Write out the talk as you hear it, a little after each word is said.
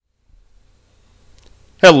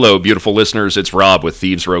Hello, beautiful listeners. It's Rob with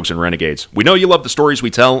Thieves, Rogues, and Renegades. We know you love the stories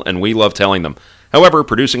we tell, and we love telling them. However,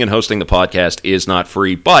 producing and hosting the podcast is not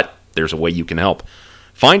free, but there's a way you can help.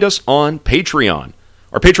 Find us on Patreon.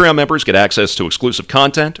 Our Patreon members get access to exclusive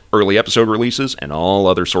content, early episode releases, and all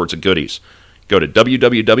other sorts of goodies. Go to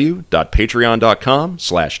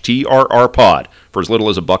www.patreon.com/TRRpod for as little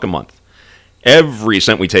as $1 a month. Every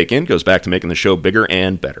cent we take in goes back to making the show bigger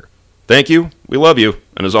and better. Thank you, we love you,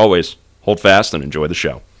 and as always, hold fast and enjoy the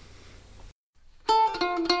show.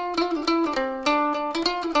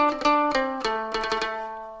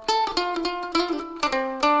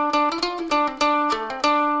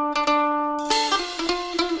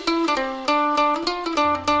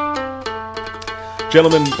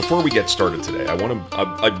 Gentlemen, before we get started today, I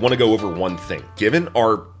want to go over one thing. Given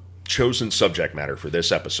our chosen subject matter for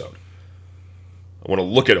this episode, I want to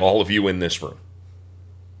look at all of you in this room.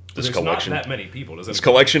 There's collection, not that many people. This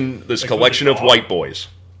collection of white boys,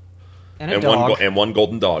 and dog. one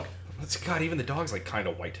golden dog. God, even the dog's like kind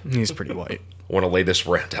of white. He's pretty white. I want to lay this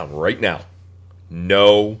down right now.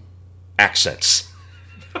 No accents.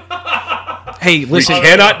 Hey, listen. We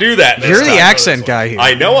cannot do that. You're the accent guy here.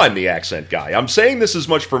 I know I'm the accent guy. I'm saying this as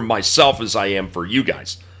much for myself as I am for you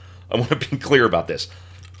guys. I want to be clear about this.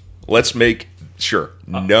 Let's make sure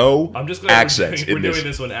no I'm just glad accents we're doing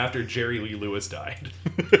this one after Jerry Lee Lewis died.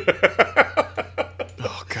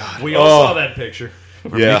 Oh God, we all saw that picture.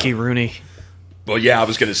 Or Mickey Rooney. Well, yeah, I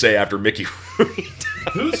was going to say after Mickey Rooney.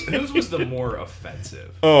 Whose was the more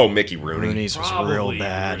offensive? Oh, Mickey Rooney. Rooney's was Probably real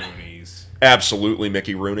bad. Rooney's. Absolutely,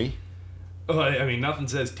 Mickey Rooney. I mean, nothing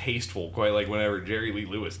says tasteful quite like whenever Jerry Lee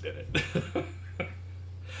Lewis did it.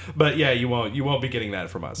 But yeah, you won't be getting that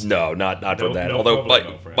from us. No, not from that. Although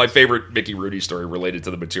my favorite Mickey Rooney story related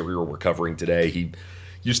to the material we're covering today, he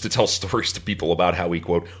used to tell stories to people about how he,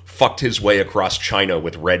 quote, fucked his way across China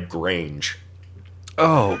with Red Grange.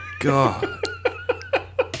 Oh God.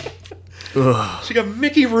 So you got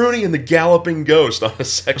Mickey Rooney and the Galloping Ghost on a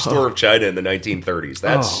sex tour of China in the 1930s.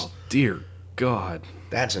 Oh dear God.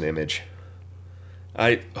 That's an image.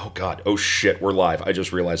 Oh God. Oh shit, we're live. I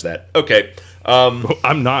just realized that. Okay.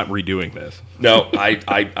 I'm not redoing this. No,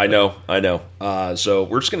 I know. So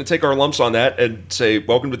we're just going to take our lumps on that and say,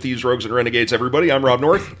 welcome to Thieves, Rogues, and Renegades, everybody. I'm Rob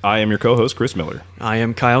North. I am your co-host, Chris Miller. I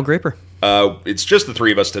am Kyle Graper. It's just the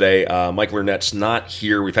three of us today. Michael Arnett's not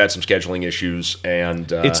here. We've had some scheduling issues,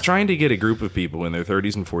 and it's trying to get a group of people in their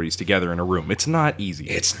 30s and 40s together in a room. It's not easy.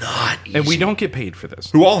 It's not easy. And we don't get paid for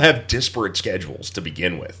this. Who all have disparate schedules to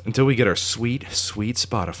begin with. Until we get our sweet, sweet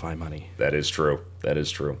Spotify money. That is true.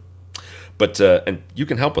 But, and you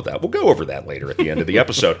can help with that. We'll go over that later at the end of the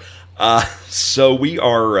episode. So we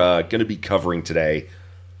are going to be covering today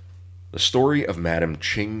the story of Madame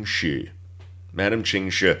Qing Shi. Madame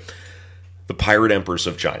Qing Shi, the Pirate Empress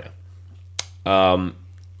of China. Today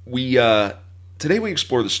we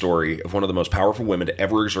explore the story of one of the most powerful women to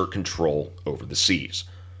ever exert control over the seas.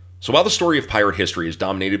 So while the story of pirate history is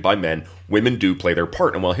dominated by men, women do play their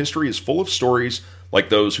part. And while history is full of stories like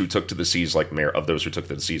those who took to the seas like Mary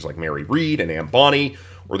Read and Anne Bonny,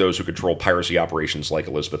 or those who controlled piracy operations like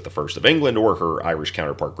Elizabeth I of England or her Irish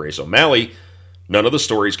counterpart Grace O'Malley, none of the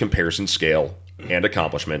stories compares in scale and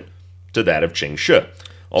accomplishment to that of Qing Shi,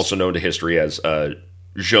 also known to history as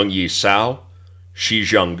Zheng Yi Sao, Shi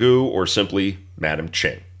Zhanggu, or simply Madame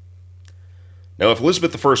Qing. Now, if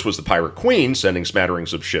Elizabeth I was the pirate queen, sending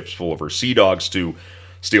smatterings of ships full of her sea dogs to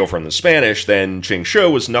steal from the Spanish, then Qing Shi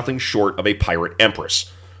was nothing short of a pirate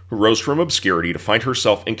empress, who rose from obscurity to find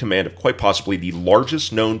herself in command of quite possibly the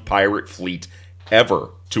largest known pirate fleet ever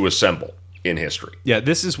to assemble in history. Yeah,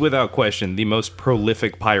 this is without question the most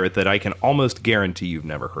prolific pirate that I can almost guarantee you've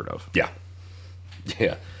never heard of. Yeah.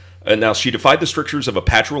 And now, she defied the strictures of a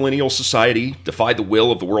patrilineal society, defied the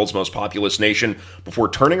will of the world's most populous nation. Before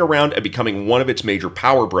turning around and becoming one of its major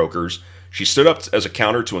power brokers, she stood up as a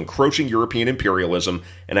counter to encroaching European imperialism,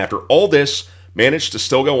 and after all this, managed to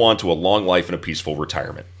still go on to a long life and a peaceful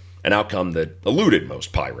retirement. An outcome that eluded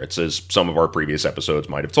most pirates, as some of our previous episodes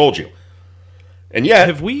might have told you. And yet...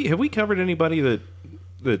 Have we covered anybody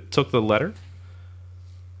that took the letter?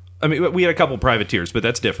 I mean, we had a couple privateers, but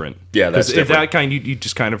that's different. Yeah, that's different. If that kind, you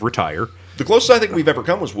just kind of retire. The closest I think we've ever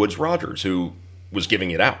come was Woodes Rogers, who was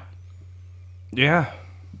giving it out. Yeah,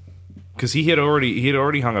 because he had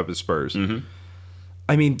already hung up his spurs. Mm-hmm.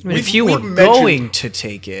 I mean, if you were going to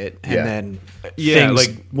take it and then things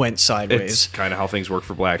went sideways. It's kind of how things work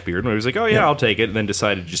for Blackbeard. Where he was like, oh yeah, I'll take it, and then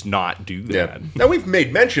decided to just not do that. Yeah. Now, we've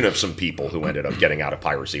made mention of some people who ended up getting out of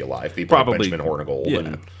piracy alive. People like Benjamin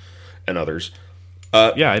Hornigold and others.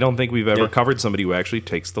 I don't think we've ever covered somebody who actually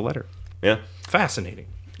takes the letter. Yeah. Fascinating.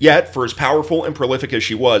 Yet, for as powerful and prolific as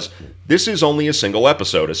she was, this is only a single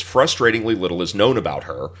episode, as frustratingly little is known about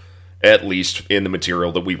her, at least in the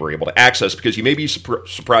material that we were able to access, because you may be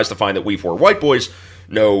surprised to find that we four white boys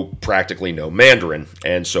know practically no Mandarin,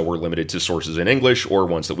 and so we're limited to sources in English or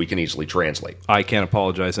ones that we can easily translate. I can't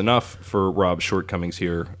apologize enough for Rob's shortcomings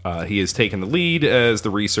here. He has taken the lead as the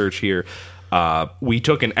research here. We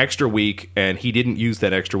took an extra week, and he didn't use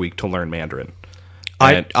that extra week to learn Mandarin.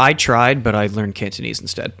 I tried, but I learned Cantonese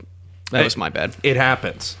instead. That was my bad. It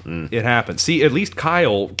happens. It happens. See, at least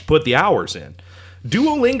Kyle put the hours in.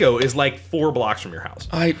 Duolingo is like 4 blocks from your house.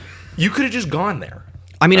 You could have just gone there.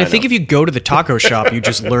 I mean, I think if you go to the taco shop, you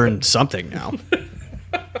just learn something now.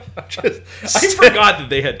 I forgot that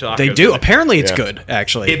they had tacos. They do. Apparently, it's good,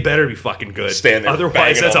 actually. It better be fucking good. Stand there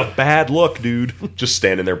Otherwise, that's a bad look, dude. Just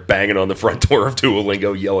standing there banging on the front door of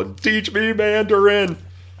Duolingo, yelling, "Teach me Mandarin!"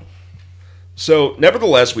 So,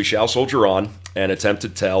 nevertheless, we shall soldier on and attempt to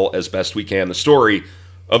tell as best we can the story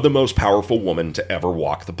of the most powerful woman to ever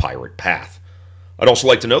walk the pirate path. I'd also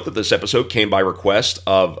like to note that this episode came by request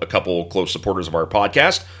of a couple close supporters of our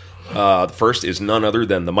podcast. The first is none other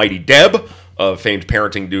than the mighty Deb of famed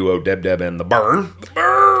parenting duo Deb and the Burn. The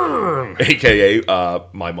Burn! A.k.a.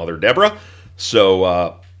 my mother, Deborah.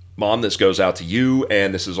 So, Mom, this goes out to you,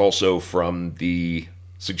 and this is also from the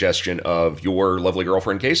suggestion of your lovely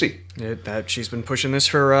girlfriend, Casey. She's been pushing this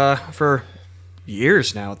for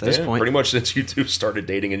years now at this point. Pretty much since you two started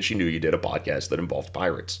dating and she knew you did a podcast that involved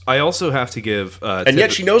pirates. I also have to give... and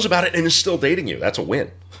yet she knows about it and is still dating you. That's a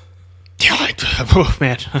win. Oh,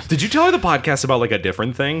 man. Did you tell her the podcast about like a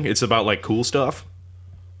different thing? It's about like cool stuff?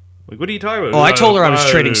 Like, what are you talking about? Oh, I told her I was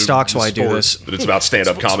trading stocks while I do this. But it's about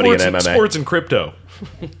stand-up comedy and MMA. Sports and crypto.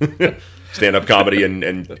 Stand-up comedy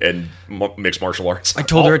and mixed martial arts. I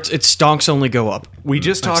told her it's stonks only go up. We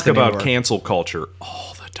just talk about cancel culture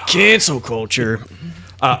all the time. Cancel culture.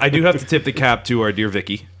 I do have to tip the cap to our dear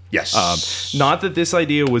Vicky. Yes. Not that this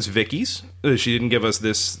idea was Vicky's. She didn't give us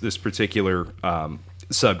this particular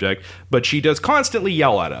subject, but she does constantly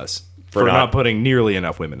yell at us for not putting nearly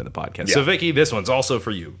enough women in the podcast. Yeah. So, Vicky, this one's also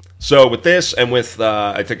for you. So, with this and with,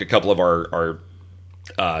 I think, a couple of our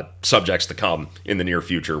subjects to come in the near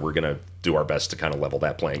future, we're going to do our best to kind of level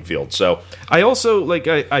that playing field. So, I also,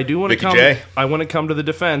 I do want to come... I want to come to the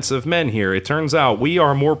defense of men here. It turns out we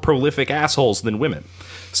are more prolific assholes than women.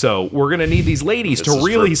 So, we're going to need these ladies to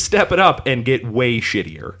really step it up and get way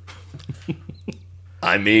shittier.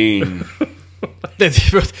 I mean...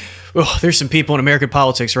 there's some people in American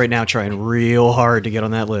politics right now trying real hard to get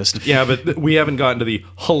on that list. Yeah, but we haven't gotten to the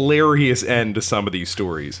hilarious end to some of these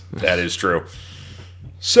stories. That is true.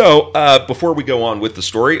 So, before we go on with the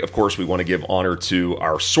story, of course, we want to give honor to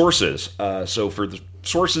our sources. So, for the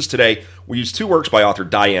sources today, we use 2 works by author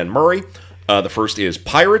Diane Murray. The first is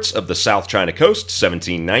Pirates of the South China Coast,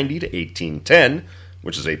 1790 to 1810,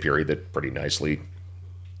 which is a period that pretty nicely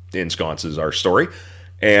ensconces our story.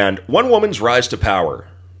 And One Woman's Rise to Power,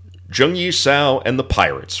 Zheng Yi Sao and the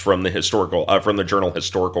Pirates, from the journal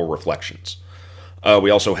Historical Reflections.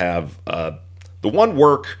 We also have the one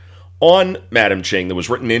work on Madam Ching that was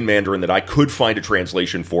written in Mandarin that I could find a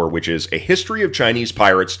translation for, which is A History of Chinese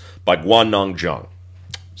Pirates by Guannong Zheng.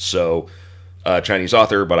 So, Chinese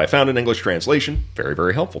author, but I found an English translation. Very,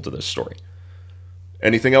 very helpful to this story.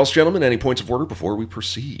 Anything else, gentlemen? Any points of order before we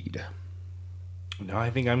proceed? No,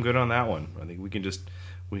 I think I'm good on that one. I think we can just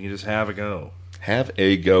have a go. Have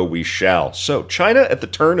a go we shall. So, China at the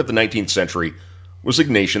turn of the 19th century was a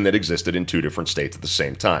nation that existed in 2 different states at the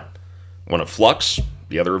same time. One of flux,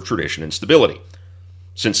 the other of tradition and stability.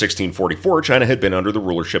 Since 1644, China had been under the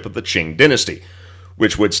rulership of the Qing dynasty,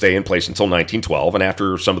 which would stay in place until 1912, and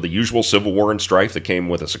after some of the usual civil war and strife that came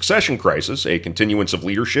with a succession crisis, a continuance of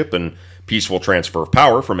leadership and peaceful transfer of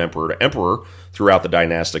power from emperor to emperor throughout the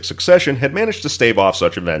dynastic succession had managed to stave off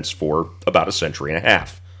such events for about a century and a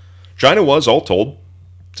half. China was, all told,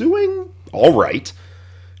 doing all right.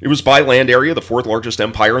 It was by land area the 4th largest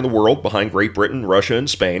empire in the world, behind Great Britain, Russia, and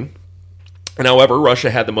Spain. And however, Russia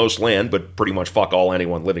had the most land, but pretty much fuck all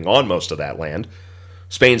anyone living on most of that land.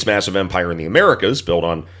 Spain's massive empire in the Americas, built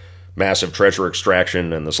on massive treasure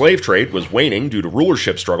extraction and the slave trade, was waning due to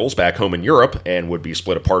rulership struggles back home in Europe, and would be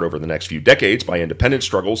split apart over the next few decades by independence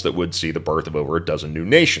struggles that would see the birth of over a dozen new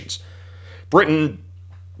nations. Britain,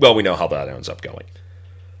 well, we know how that ends up going.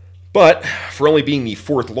 But, for only being the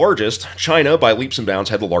 4th largest, China, by leaps and bounds,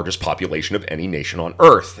 had the largest population of any nation on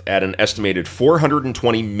Earth, at an estimated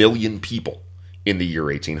 420 million people in the year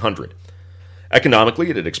 1800. Economically,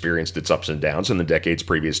 it had experienced its ups and downs in the decades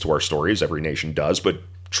previous to our story, as every nation does, but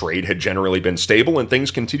trade had generally been stable, and things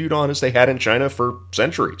continued on as they had in China for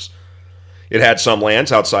centuries. It had some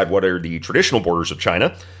lands outside what are the traditional borders of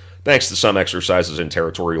China, thanks to some exercises in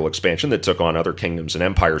territorial expansion that took on other kingdoms and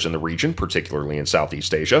empires in the region, particularly in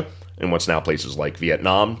Southeast Asia, and what's now places like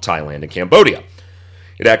Vietnam, Thailand, and Cambodia.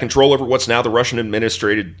 It had control over what's now the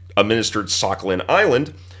Russian-administered Sakhalin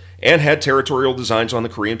Island, and had territorial designs on the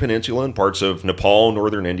Korean Peninsula and parts of Nepal,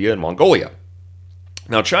 northern India, and Mongolia.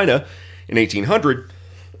 Now, China, in 1800,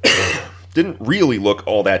 didn't really look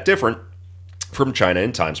all that different from China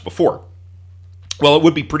in times before. Well, it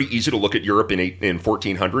would be pretty easy to look at Europe in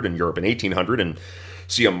 1400 and Europe in 1800 and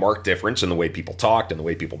see a marked difference in the way people talked and the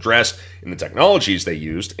way people dressed and the technologies they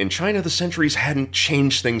used. In China, the centuries hadn't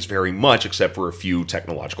changed things very much except for a few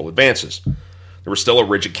technological advances. There was still a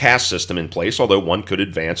rigid caste system in place, although one could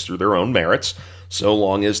advance through their own merits, so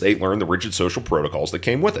long as they learned the rigid social protocols that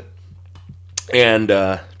came with it. And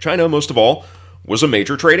China, most of all, was a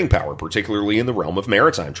major trading power, particularly in the realm of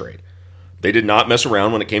maritime trade. They did not mess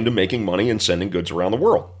around when it came to making money and sending goods around the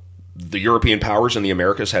world. The European powers in the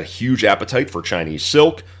Americas had a huge appetite for Chinese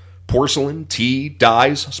silk, porcelain, tea,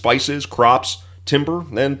 dyes, spices, crops, timber,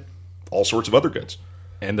 and all sorts of other goods.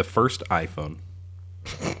 And the first iPhone.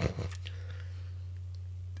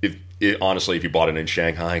 Honestly, if you bought it in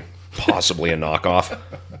Shanghai, possibly a knockoff.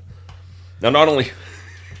 Now, not only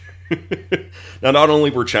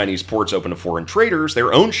were Chinese ports open to foreign traders,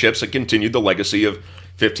 their own ships had continued the legacy of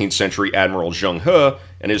 15th century Admiral Zheng He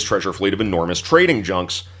and his treasure fleet of enormous trading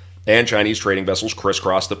junks, and Chinese trading vessels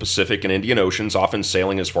crisscrossed the Pacific and Indian Oceans, often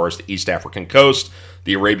sailing as far as the East African coast,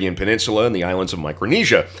 the Arabian Peninsula, and the islands of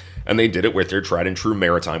Micronesia, and they did it with their tried-and-true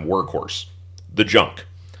maritime workhorse, the junk.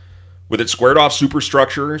 With its squared-off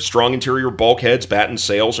superstructure, strong interior bulkheads, battened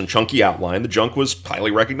sails, and chunky outline, the junk was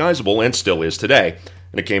highly recognizable and still is today,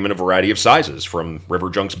 and it came in a variety of sizes, from river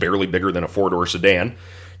junks barely bigger than a four-door sedan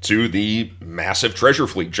to the massive treasure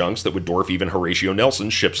fleet junks that would dwarf even Horatio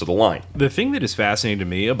Nelson's ships of the line. The thing that is fascinating to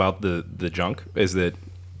me about the junk is that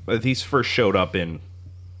these first showed up in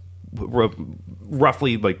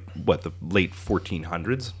roughly, the late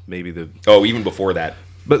 1400s, maybe even before that.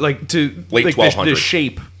 But to late 1200s. The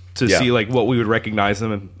shape to see what we would recognize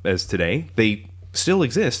them as today, they still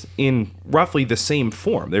exist in roughly the same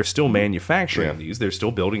form. They're still manufacturing these. They're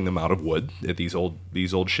still building them out of wood at these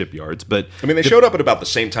old shipyards. But they showed up at about the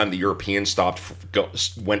same time the Europeans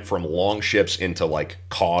went from long ships into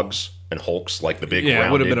cogs and hulks, like the big. Yeah,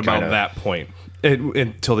 it would have been about that point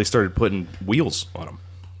until they started putting wheels on them.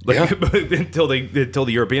 Until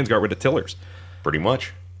the Europeans got rid of tillers. Pretty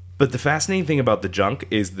much. But the fascinating thing about the junk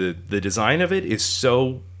is the design of it is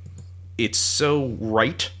so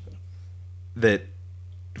right that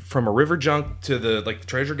from a river junk to the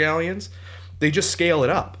treasure galleons, they just scale it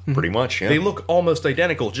up. Pretty much, yeah. They look almost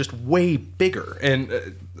identical, just way bigger.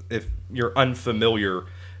 And if you're unfamiliar,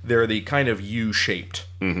 they're the kind of U-shaped.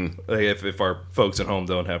 Mm-hmm. If our folks at home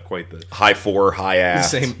don't have quite the high fore, high aft,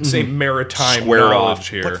 same maritime square knowledge off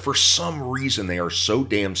here. But for some reason, they are so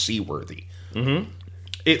damn seaworthy. Mm-hmm.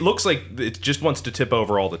 It looks like it just wants to tip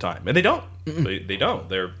over all the time, and they don't. They don't.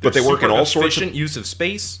 But they work in all sorts of use of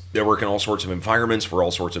space. They work in all sorts of environments for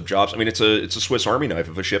all sorts of jobs. It's a Swiss Army knife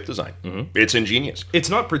of a ship design. Mm-hmm. It's ingenious. It's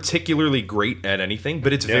not particularly great at anything,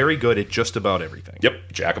 but it's very good at just about everything.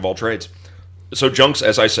 Yep, jack of all trades. So junks,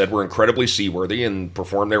 as I said, were incredibly seaworthy and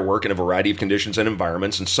performed their work in a variety of conditions and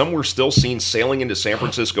environments, and some were still seen sailing into San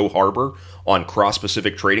Francisco Harbor on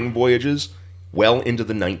cross-Pacific trading voyages well into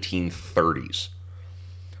the 1930s.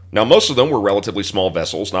 Now, most of them were relatively small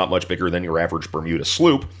vessels, not much bigger than your average Bermuda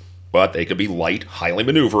sloop, but they could be light, highly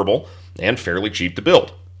maneuverable, and fairly cheap to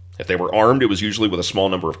build. If they were armed, it was usually with a small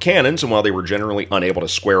number of cannons, and while they were generally unable to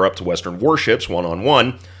square up to Western warships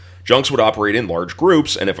one-on-one, junks would operate in large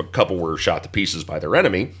groups, and if a couple were shot to pieces by their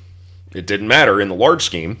enemy, it didn't matter in the large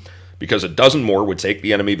scheme, because a dozen more would take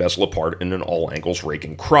the enemy vessel apart in an all-angles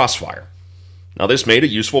raking crossfire. Now, this made a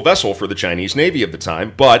useful vessel for the Chinese Navy of the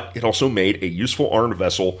time, but it also made a useful armed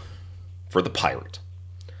vessel for the pirate.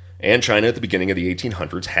 And China at the beginning of the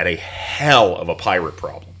 1800s had a hell of a pirate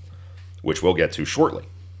problem, which we'll get to shortly.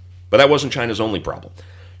 But that wasn't China's only problem.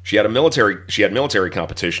 She had military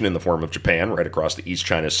competition in the form of Japan right across the East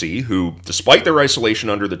China Sea, who, despite their isolation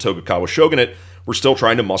under the Tokugawa shogunate, were still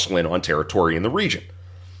trying to muscle in on territory in the region.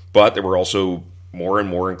 But there were also more and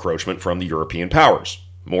more encroachment from the European powers.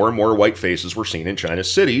 More and more white faces were seen in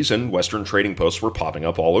China's cities, and Western trading posts were popping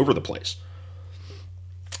up all over the place.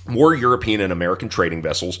 More European and American trading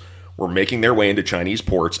vessels were making their way into Chinese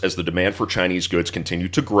ports as the demand for Chinese goods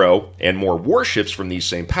continued to grow, and more warships from these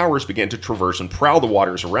same powers began to traverse and prowl the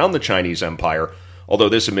waters around the Chinese empire, although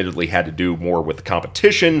this admittedly had to do more with the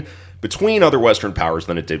competition between other Western powers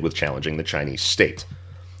than it did with challenging the Chinese state.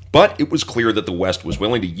 But it was clear that the West was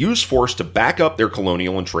willing to use force to back up their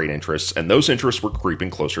colonial and trade interests, and those interests were creeping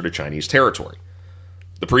closer to Chinese territory.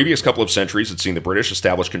 The previous couple of centuries had seen the British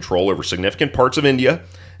establish control over significant parts of India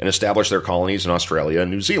and establish their colonies in Australia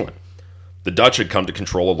and New Zealand. The Dutch had come to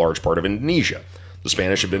control a large part of Indonesia. The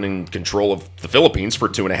Spanish had been in control of the Philippines for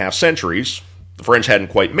 2.5 centuries. The French hadn't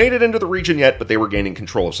quite made it into the region yet, but they were gaining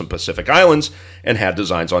control of some Pacific islands and had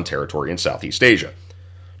designs on territory in Southeast Asia.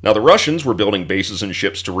 Now, the Russians were building bases and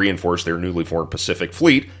ships to reinforce their newly formed Pacific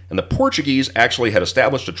fleet, and the Portuguese actually had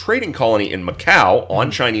established a trading colony in Macau on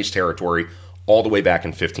Chinese territory all the way back in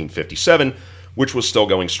 1557, which was still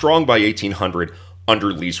going strong by 1800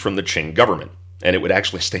 under lease from the Qing government. And it would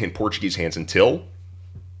actually stay in Portuguese hands until,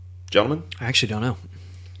 gentlemen? I actually don't know.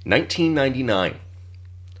 1999.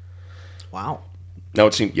 Wow. Now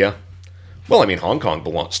it seemed, yeah. Well, I mean, Hong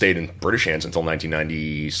Kong stayed in British hands until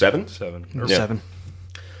 1997. Seven.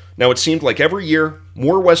 Now, it seemed like every year,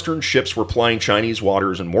 more Western ships were plying Chinese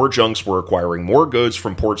waters and more junks were acquiring more goods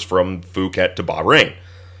from ports from Phuket to Bahrain.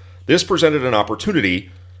 This presented an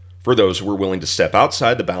opportunity for those who were willing to step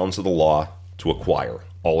outside the bounds of the law to acquire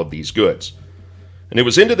all of these goods. And it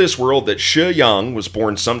was into this world that Shi Yang was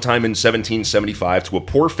born sometime in 1775 to a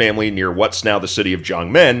poor family near what's now the city of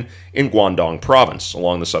Jiangmen in Guangdong province,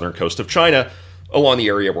 along the southern coast of China, along the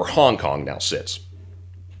area where Hong Kong now sits,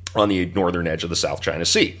 on the northern edge of the South China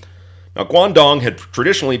Sea. Now, Guangdong had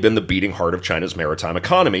traditionally been the beating heart of China's maritime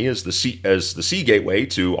economy as the sea gateway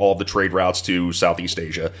to all of the trade routes to Southeast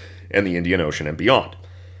Asia and the Indian Ocean and beyond.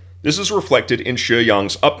 This is reflected in Shi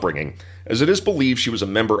Yang's upbringing, as it is believed she was a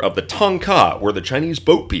member of the Tongka, or the Chinese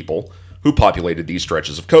boat people, who populated these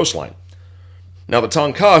stretches of coastline. Now, the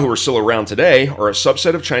Tongka, who are still around today, are a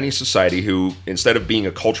subset of Chinese society who, instead of being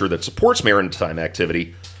a culture that supports maritime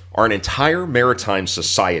activity, are an entire maritime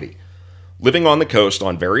society, living on the coast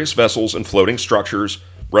on various vessels and floating structures,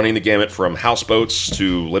 running the gamut from houseboats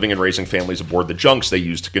to living and raising families aboard the junks they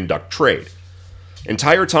use to conduct trade.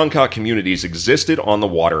 Entire Tongka communities existed on the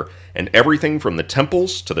water, and everything from the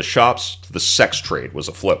temples to the shops to the sex trade was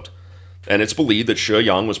afloat. And it's believed that Shi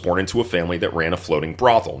Yang was born into a family that ran a floating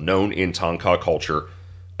brothel, known in Tongka culture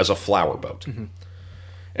as a flower boat. Mm-hmm.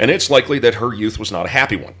 And it's likely that her youth was not a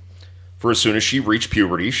happy one. For as soon as she reached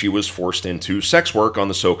puberty, she was forced into sex work on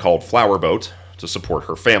the so-called flower boat to support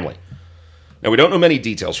her family. Now, we don't know many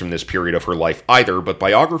details from this period of her life either, but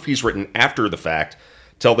biographies written after the fact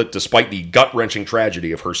tell that despite the gut-wrenching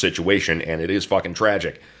tragedy of her situation, and it is fucking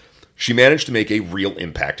tragic, she managed to make a real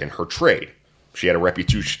impact in her trade. She had a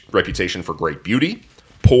reputation for great beauty,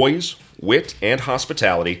 poise, wit, and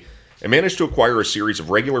hospitality, and managed to acquire a series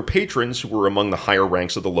of regular patrons who were among the higher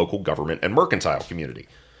ranks of the local government and mercantile community.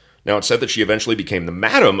 Now, it's said that she eventually became the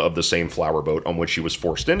madam of the same flower boat on which she was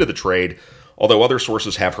forced into the trade, although other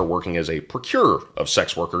sources have her working as a procurer of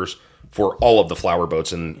sex workers for all of the flower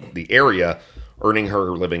boats in the area, earning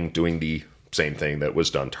her living doing the same thing that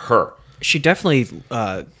was done to her. She definitely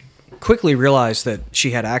quickly realized that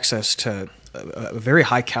she had access to a very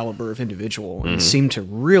high caliber of individual and seemed to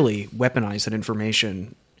really weaponize that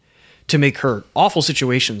information to make her awful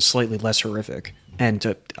situation slightly less horrific and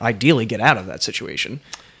to ideally get out of that situation.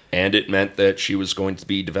 And it meant that she was going to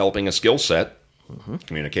be developing a skill set,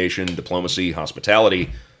 communication, diplomacy, hospitality,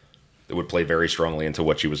 that would play very strongly into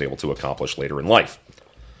what she was able to accomplish later in life.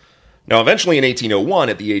 Now, eventually in 1801,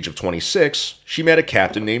 at the age of 26, she met a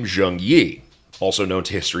captain named Zheng Yi, also known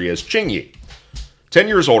to history as Qing Yi. 10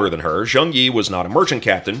 years older than her, Zheng Yi was not a merchant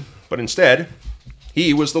captain, but instead,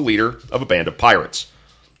 he was the leader of a band of pirates.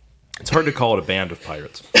 It's hard to call it a band of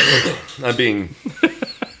pirates. I'm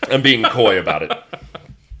being coy about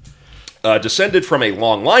it. Descended from a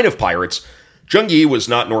long line of pirates, Zheng Yi was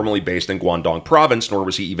not normally based in Guangdong province, nor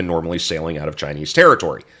was he even normally sailing out of Chinese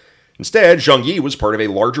territory. Instead, Zheng Yi was part of a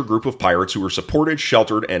larger group of pirates who were supported,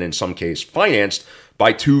 sheltered, and in some cases financed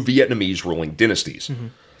by two Vietnamese ruling dynasties. Mm-hmm.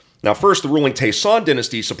 Now, first, the ruling Tay Son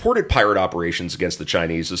dynasty supported pirate operations against the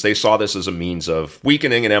Chinese as they saw this as a means of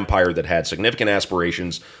weakening an empire that had significant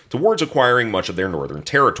aspirations towards acquiring much of their northern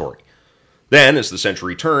territory. Then, as the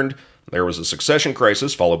century turned, there was a succession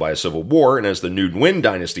crisis followed by a civil war, and as the New Nguyen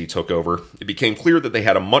dynasty took over, it became clear that they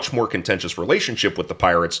had a much more contentious relationship with the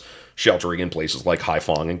pirates, sheltering in places like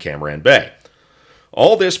Haiphong and Cam Ranh Bay.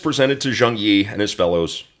 All this presented to Zheng Yi and his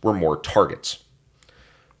fellows were more targets.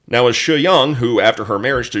 Now, as Shi Yang, who after her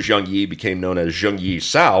marriage to Zheng Yi became known as Zheng Yi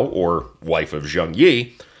Sao, or wife of Zheng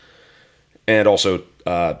Yi, and also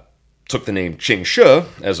took the name Qing Shi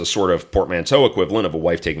as a sort of portmanteau equivalent of a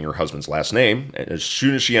wife taking her husband's last name, and as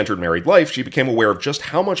soon as she entered married life, she became aware of just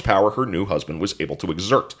how much power her new husband was able to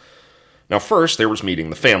exert. Now, first, there was meeting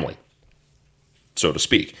the family, so to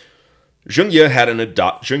speak. Zheng Yi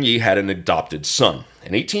had an adopted son,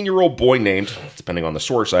 an 18-year-old boy named, depending on the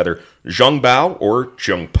source, either Zheng Bao or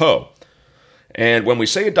Zheng Po. And when we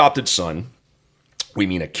say adopted son, we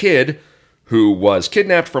mean a kid who was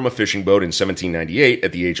kidnapped from a fishing boat in 1798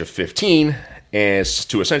 at the age of 15 as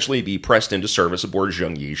to essentially be pressed into service aboard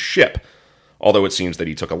Zheng Yi's ship, although it seems that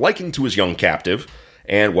he took a liking to his young captive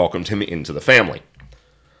and welcomed him into the family.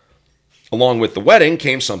 Along with the wedding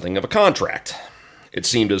came something of a contract. It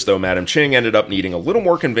seemed as though Madame Qing ended up needing a little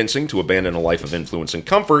more convincing to abandon a life of influence and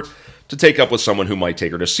comfort to take up with someone who might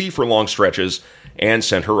take her to sea for long stretches and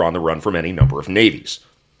send her on the run from any number of navies.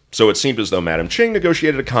 So it seemed as though Madame Qing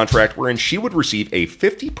negotiated a contract wherein she would receive a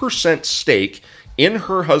 50% stake in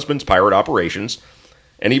her husband's pirate operations,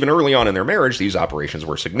 and even early on in their marriage, these operations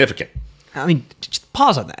were significant. I mean, just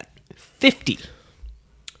pause on that. 50.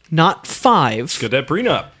 Not 5. Good that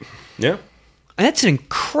prenup. Yeah. That's an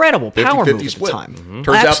incredible power move at the time. Mm-hmm.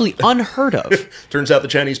 Absolutely unheard of. Turns out the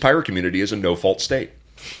Chinese pirate community is a no-fault state.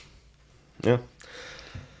 Yeah.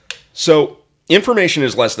 So, information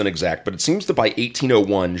is less than exact, but it seems that by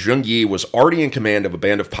 1801, Zheng Yi was already in command of a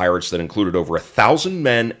band of pirates that included over 1,000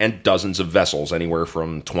 men and dozens of vessels, anywhere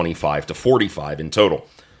from 25 to 45 in total.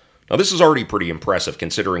 Now, this is already pretty impressive,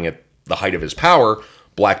 considering at the height of his power,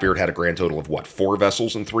 Blackbeard had a grand total of, 4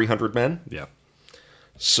 vessels and 300 men? Yeah.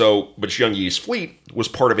 So, but Zheng Yi's fleet was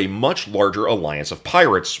part of a much larger alliance of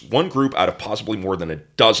pirates, one group out of possibly more than a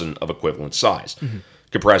dozen of equivalent size,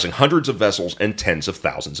 comprising hundreds of vessels and tens of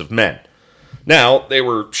thousands of men. Now, they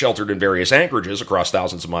were sheltered in various anchorages across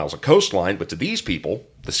thousands of miles of coastline, but to these people,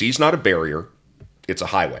 the sea's not a barrier, it's a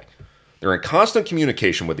highway. They're in constant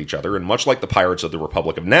communication with each other, and much like the pirates of the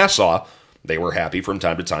Republic of Nassau, they were happy from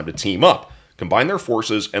time to team up, combine their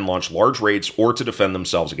forces, and launch large raids or to defend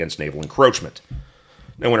themselves against naval encroachment.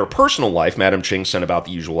 Now, in her personal life, Madame Qing sent about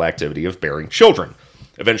the usual activity of bearing children,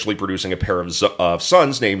 eventually producing a pair of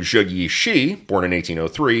sons named Zhe Yi Shi, born in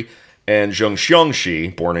 1803, and Zheng Xiong Shi,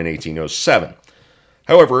 born in 1807.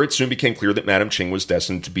 However, it soon became clear that Madame Qing was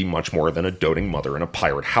destined to be much more than a doting mother and a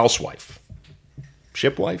pirate housewife.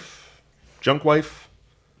 Shipwife? Junkwife?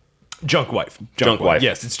 Junkwife. Junkwife.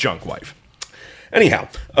 Yes, it's junkwife. Anyhow,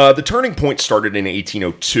 the turning point started in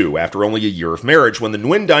 1802, after only a year of marriage, when the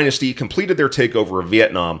Nguyen dynasty completed their takeover of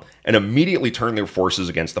Vietnam and immediately turned their forces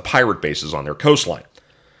against the pirate bases on their coastline.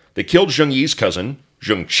 They killed Zheng Yi's cousin,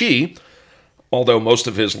 Zheng Qi, although most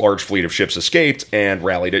of his large fleet of ships escaped and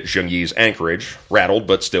rallied at Zheng Yi's anchorage, rattled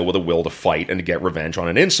but still with a will to fight and to get revenge on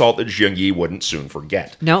an insult that Zheng Yi wouldn't soon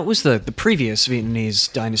forget. Now, it was the previous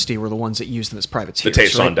Vietnamese dynasty were the ones that used them as privateers, the Tay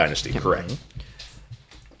Son right? dynasty, correct.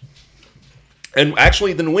 And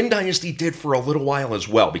actually, the Nguyen dynasty did for a little while as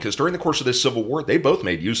well, because during the course of this civil war, they both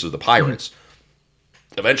made use of the pirates,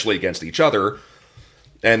 eventually against each other.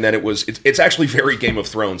 And then it's actually very Game of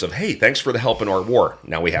Thrones of, hey, thanks for the help in our war.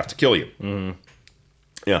 Now we have to kill you.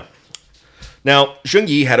 Yeah. Now, Zheng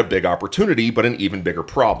Yi had a big opportunity, but an even bigger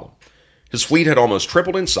problem. His fleet had almost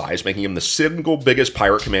tripled in size, making him the single biggest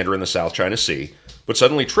pirate commander in the South China Sea. But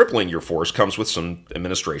suddenly tripling your force comes with some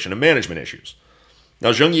administration and management issues.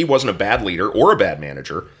 Now, Zheng Yi wasn't a bad leader or a bad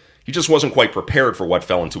manager. He just wasn't quite prepared for what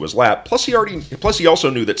fell into his lap. Plus, he also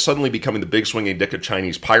knew that suddenly becoming the big swinging dick of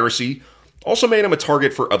Chinese piracy also made him a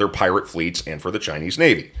target for other pirate fleets and for the Chinese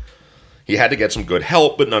Navy. He had to get some good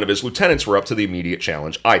help, but none of his lieutenants were up to the immediate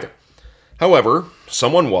challenge either. However,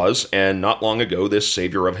 someone was, and not long ago this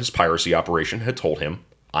savior of his piracy operation had told him,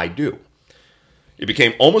 I do. It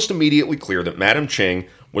became almost immediately clear that Madame Qing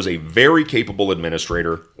was a very capable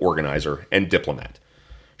administrator, organizer, and diplomat.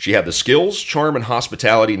 She had the skills, charm, and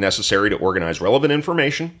hospitality necessary to organize relevant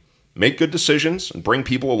information, make good decisions, and bring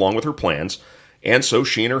people along with her plans, and so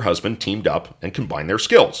she and her husband teamed up and combined their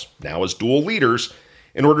skills, now as dual leaders,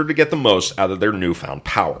 in order to get the most out of their newfound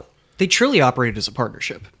power. They truly operated as a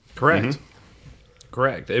partnership. Correct.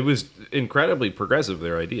 Correct. It was incredibly progressive,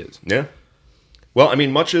 their ideas. Yeah. Well, I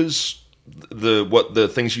mean, much as the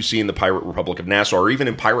things you see in the Pirate Republic of Nassau, or even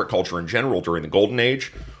in pirate culture in general during the Golden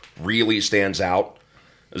Age, really stands out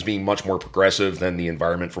as being much more progressive than the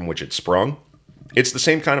environment from which it sprung. It's the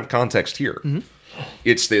same kind of context here.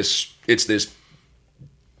 It's this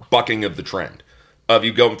bucking of the trend of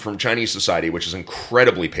you go from Chinese society, which is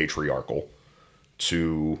incredibly patriarchal,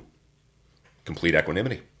 to complete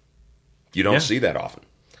equanimity. You don't see that often.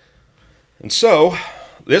 And so,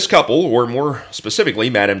 this couple, or more specifically,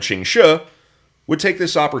 Madame Qing Shi, would take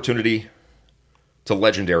this opportunity to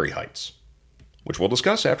legendary heights, which we'll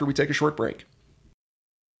discuss after we take a short break.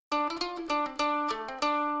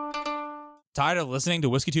 Tired of listening to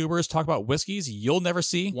whiskey tubers talk about whiskeys you'll never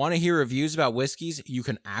see? Want to hear reviews about whiskeys you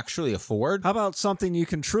can actually afford? How about something you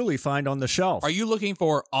can truly find on the shelf? Are you looking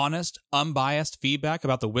for honest, unbiased feedback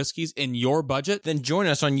about the whiskeys in your budget? Then join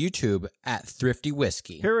us on YouTube at Thrifty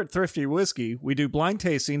Whiskey. Here at Thrifty Whiskey, we do blind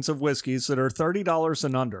tastings of whiskeys that are $30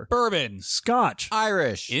 and under. Bourbon, Scotch,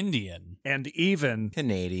 Irish, Indian, and even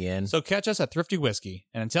Canadian. So catch us at Thrifty Whiskey.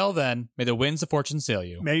 And until then, may the winds of fortune sail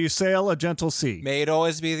you. May you sail a gentle sea. May it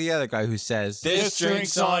always be the other guy who says, This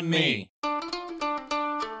drink's on me.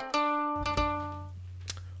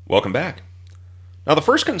 Welcome back. Now, the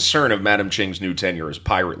first concern of Madam Ching's new tenure as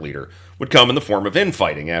pirate leader would come in the form of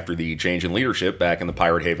infighting after the change in leadership back in the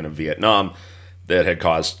pirate haven of Vietnam that had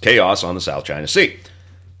caused chaos on the South China Sea.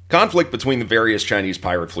 Conflict between the various Chinese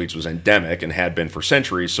pirate fleets was endemic and had been for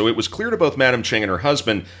centuries, so it was clear to both Madam Ching and her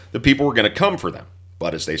husband that people were going to come for them.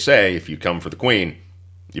 But as they say, if you come for the queen,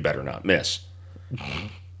 you better not miss.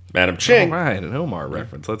 Madam Ching... All right, an Omar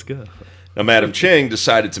reference. Let's go. Now, Madam Ching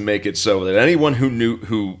decided to make it so that anyone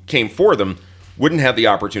who came for them wouldn't have the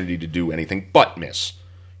opportunity to do anything but miss.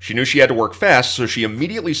 She knew she had to work fast, so she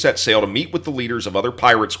immediately set sail to meet with the leaders of other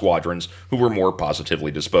pirate squadrons who were more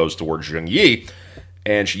positively disposed towards Zheng Yi,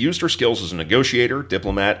 and she used her skills as a negotiator,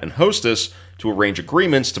 diplomat, and hostess to arrange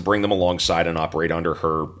agreements to bring them alongside and operate under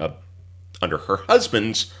her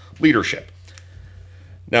husband's leadership.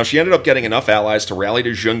 Now, she ended up getting enough allies to rally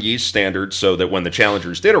to Zheng Yi's standards so that when the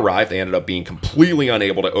challengers did arrive, they ended up being completely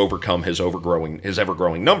unable to overcome his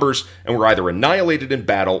ever-growing numbers and were either annihilated in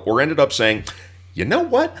battle or ended up saying, "You know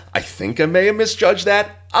what? I think I may have misjudged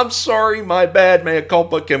that. I'm sorry, my bad, mea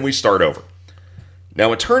culpa, can we start over?"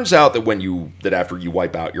 Now, it turns out that after you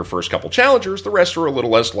wipe out your first couple challengers, the rest are a little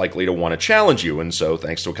less likely to want to challenge you, and so,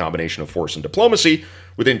 thanks to a combination of force and diplomacy,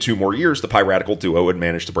 within 2 more years, the piratical duo had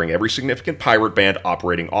managed to bring every significant pirate band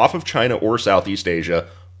operating off of China or Southeast Asia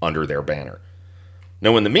under their banner.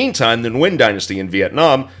 Now, in the meantime, the Nguyen dynasty in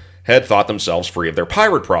Vietnam had thought themselves free of their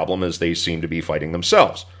pirate problem, as they seemed to be fighting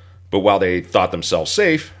themselves. But while they thought themselves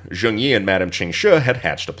safe, Zheng Yi and Madame Ching Shi had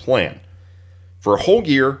hatched a plan. For a whole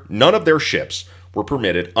year, none of their ships were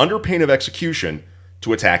permitted, under pain of execution,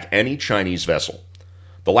 to attack any Chinese vessel.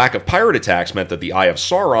 The lack of pirate attacks meant that the Eye of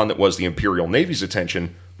Sauron that was the Imperial Navy's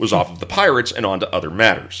attention was off of the pirates and onto other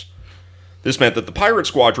matters. This meant that the pirate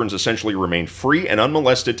squadrons essentially remained free and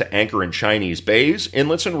unmolested to anchor in Chinese bays,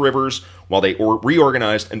 inlets, and rivers while they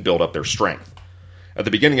reorganized and built up their strength. At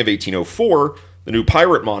the beginning of 1804, the new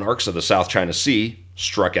pirate monarchs of the South China Sea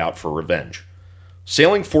struck out for revenge.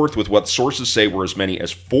 Sailing forth with what sources say were as many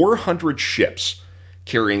as 400 ships,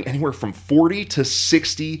 carrying anywhere from 40 to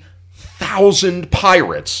 60,000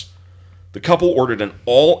 pirates, the couple ordered an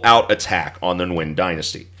all-out attack on the Nguyen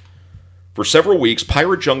dynasty. For several weeks,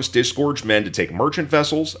 pirate junks disgorged men to take merchant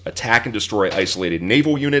vessels, attack and destroy isolated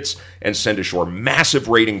naval units, and send ashore massive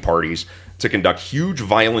raiding parties to conduct huge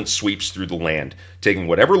violent sweeps through the land, taking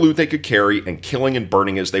whatever loot they could carry and killing and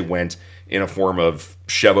burning as they went in a form of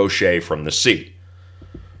chevauchée from the sea.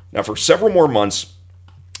 Now, for several more months,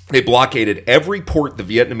 they blockaded every port the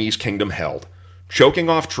Vietnamese kingdom held, choking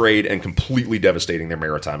off trade and completely devastating their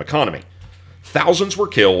maritime economy. Thousands were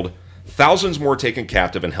killed, thousands more taken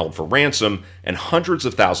captive and held for ransom, and hundreds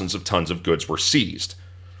of thousands of tons of goods were seized.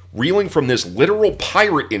 Reeling from this literal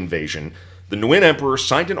pirate invasion, the Nguyen Emperor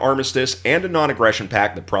signed an armistice and a non-aggression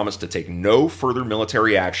pact that promised to take no further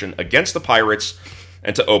military action against the pirates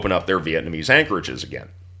and to open up their Vietnamese anchorages again.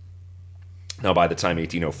 Now, by the time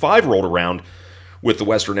 1805 rolled around, with the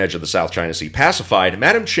western edge of the South China Sea pacified,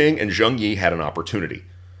 Madame Ching and Zheng Yi had an opportunity.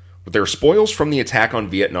 With their spoils from the attack on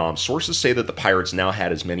Vietnam, sources say that the pirates now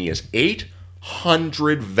had as many as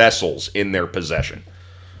 800 vessels in their possession.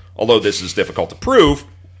 Although this is difficult to prove,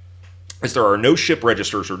 as there are no ship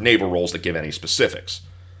registers or naval rolls that give any specifics.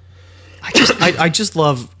 I just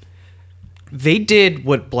love... They did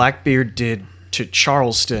what Blackbeard did to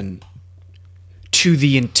Charleston to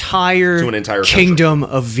the entire kingdom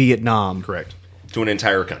of Vietnam. Correct. To an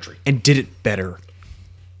entire country. And did it better.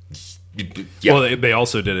 Yeah. Well, they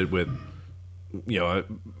also did it with,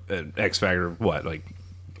 an X factor of what, like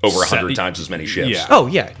over 100 times as many ships. Yeah. Oh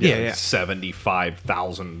yeah.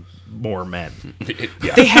 75,000 more men.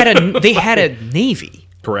 Yeah. They had a navy.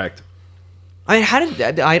 Correct. I don't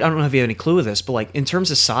know if you have any clue of this, but like in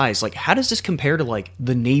terms of size, like how does this compare to like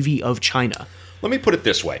the Navy of China? Let me put it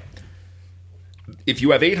this way: if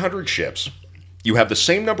you have 800 ships, you have the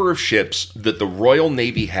same number of ships that the Royal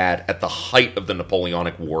Navy had at the height of the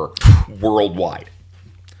Napoleonic War worldwide.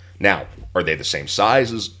 Now, are they the same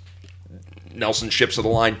size as Nelson's ships of the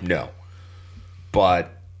line? No. But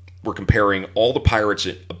we're comparing all the pirates,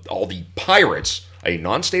 a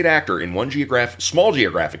non-state actor in one small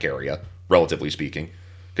geographic area, relatively speaking,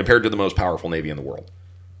 compared to the most powerful navy in the world.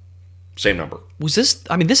 Same number.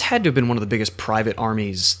 This had to have been one of the biggest private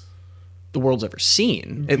armies the world's ever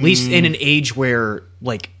seen, at least in an age where,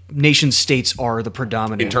 like, nation states are the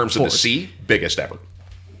predominant in terms force. Of the sea, biggest ever.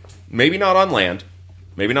 Maybe not on land,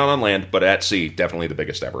 but at sea, definitely the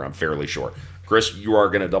biggest ever, I'm fairly sure. Chris, you are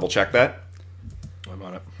going to double check that? I'm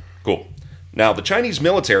on it. Cool. Now, the Chinese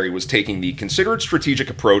military was taking the considered strategic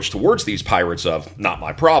approach towards these pirates of, not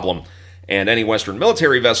my problem, and any Western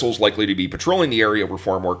military vessels likely to be patrolling the area were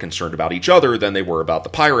far more concerned about each other than they were about the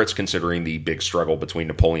pirates, considering the big struggle between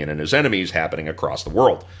Napoleon and his enemies happening across the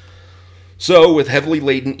world. So, with heavily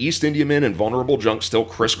laden East Indiamen and vulnerable junk still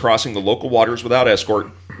crisscrossing the local waters without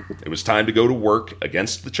escort, it was time to go to work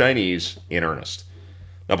against the Chinese in earnest.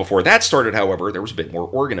 Now, before that started, however, there was a bit more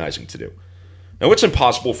organizing to do. Now, it's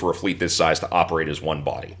impossible for a fleet this size to operate as one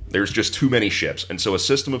body. There's just too many ships, and so a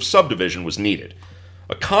system of subdivision was needed.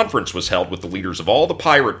 A conference was held with the leaders of all the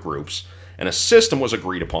pirate groups, and a system was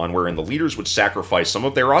agreed upon wherein the leaders would sacrifice some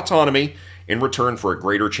of their autonomy in return for a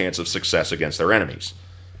greater chance of success against their enemies.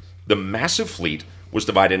 The massive fleet was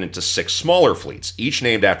divided into 6 smaller fleets, each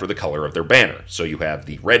named after the color of their banner. So you have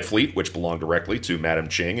the Red Fleet, which belonged directly to Madame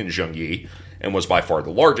Qing and Zheng Yi, and was by far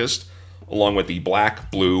the largest, along with the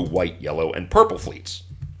black, blue, white, yellow, and purple fleets.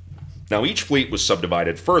 Now, each fleet was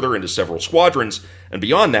subdivided further into several squadrons, and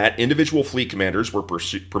beyond that, individual fleet commanders were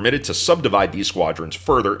permitted to subdivide these squadrons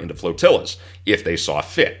further into flotillas, if they saw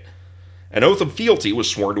fit. An oath of fealty was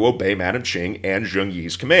sworn to obey Madame Qing and Zheng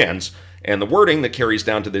Yi's commands, and the wording that carries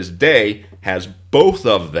down to this day has both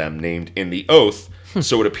of them named in the oath,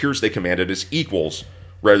 so it appears they commanded as equals,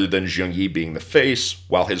 rather than Zheng Yi being the face,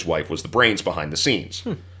 while his wife was the brains behind the scenes.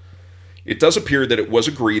 It does appear that it was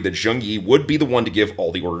agreed that Zheng Yi would be the one to give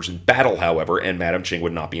all the orders in battle, however, and Madame Qing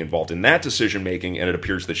would not be involved in that decision-making, and it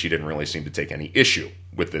appears that she didn't really seem to take any issue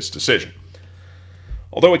with this decision.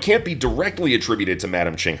 Although it can't be directly attributed to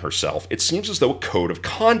Madame Qing herself, it seems as though a code of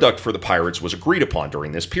conduct for the pirates was agreed upon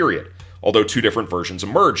during this period, although 2 different versions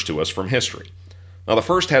emerge to us from history. Now, the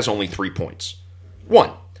first has only 3 points.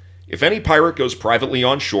 1. If any pirate goes privately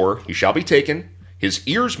on shore, he shall be taken, his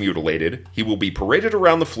ears mutilated, he will be paraded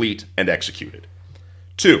around the fleet, and executed.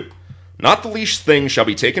 2. Not the least thing shall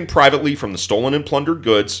be taken privately from the stolen and plundered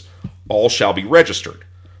goods, all shall be registered.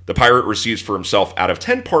 The pirate receives for himself out of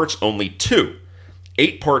 10 parts only 2,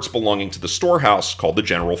 8 parts belonging to the storehouse called the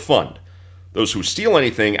general fund. Those who steal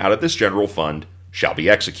anything out of this general fund shall be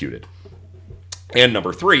executed. And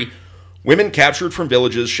number 3, women captured from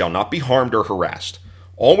villages shall not be harmed or harassed.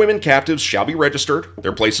 All women captives shall be registered,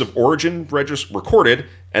 their place of origin recorded,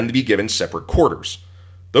 and be given separate quarters.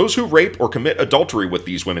 Those who rape or commit adultery with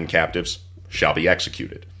these women captives shall be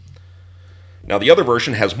executed. Now, the other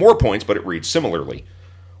version has more points, but it reads similarly.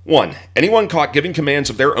 1. Anyone caught giving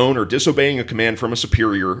commands of their own or disobeying a command from a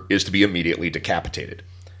superior is to be immediately decapitated.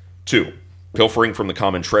 2. Pilfering from the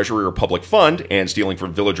common treasury or public fund and stealing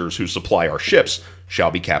from villagers who supply our ships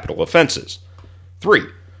shall be capital offenses. 3.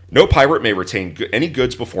 No pirate may retain any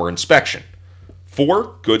goods before inspection.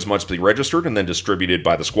 4. Goods must be registered and then distributed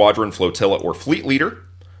by the squadron, flotilla, or fleet leader.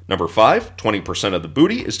 Number 5. 20% of the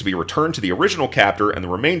booty is to be returned to the original captor and the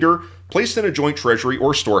remainder placed in a joint treasury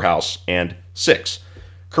or storehouse. And 6.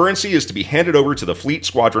 Currency is to be handed over to the fleet,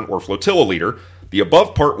 squadron, or flotilla leader. The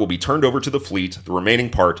above part will be turned over to the fleet, the remaining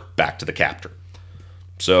part back to the captor.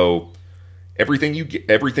 So, everything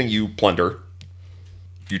you plunder,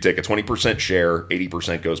 you take a 20% share,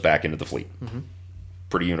 80% goes back into the fleet.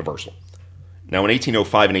 Pretty universal. Now, in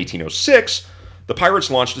 1805 and 1806, the pirates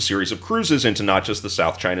launched a series of cruises into not just the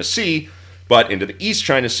South China Sea, but into the East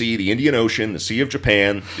China Sea, the Indian Ocean, the Sea of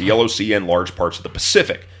Japan, the Yellow Sea, and large parts of the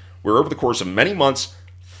Pacific, where over the course of many months,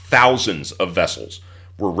 thousands of vessels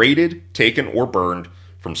were raided, taken, or burned,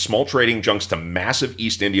 from small trading junks to massive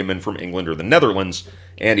East Indiamen from England or the Netherlands,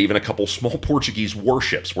 and even a couple small Portuguese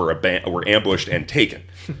warships were ambushed and taken.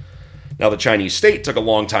 Now, the Chinese state took a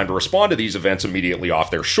long time to respond to these events immediately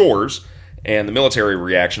off their shores, and the military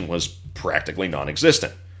reaction was practically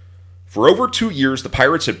non-existent. For over 2 years, the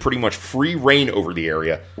pirates had pretty much free reign over the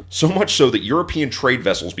area, so much so that European trade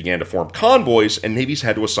vessels began to form convoys, and navies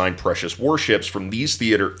had to assign precious warships from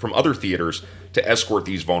other theaters to escort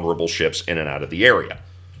these vulnerable ships in and out of the area.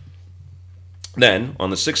 Then,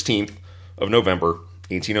 on the 16th of November,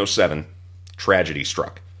 1807, tragedy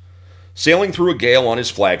struck. Sailing through a gale on his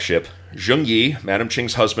flagship, Zheng Yi, Madame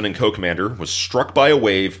Qing's husband and co-commander, was struck by a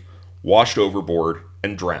wave, washed overboard,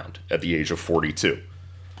 and drowned at the age of 42.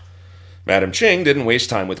 Madame Qing didn't waste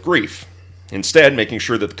time with grief, instead making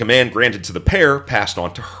sure that the command granted to the pair passed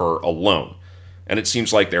on to her alone, and it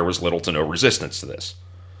seems like there was little to no resistance to this.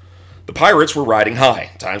 The pirates were riding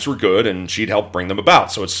high. Times were good, and she'd helped bring them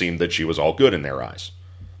about, so it seemed that she was all good in their eyes.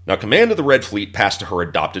 Now, command of the Red Fleet passed to her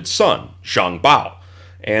adopted son, Zhang Bao,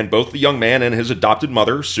 and both the young man and his adopted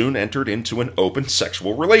mother soon entered into an open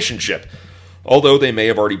sexual relationship, although they may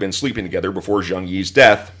have already been sleeping together before Zheng Yi's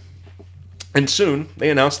death, and soon they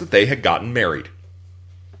announced that they had gotten married.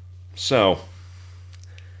 So,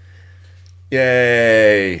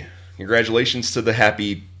 yay. Congratulations to the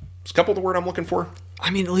happy... Is couple the word I'm looking for? I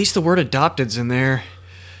mean, at least the word adopted's in there.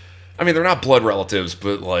 I mean, they're not blood relatives,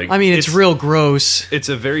 but like... I mean, it's real gross. It's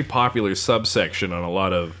a very popular subsection on a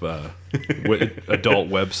lot of adult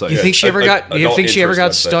websites. You think she ever got? Do you think she ever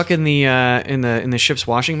got websites. stuck in the ship's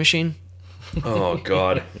washing machine? Oh,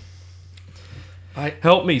 God.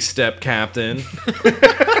 Help me, step captain.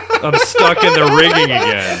 I'm stuck in the rigging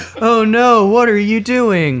again. Oh no! What are you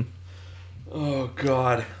doing? Oh,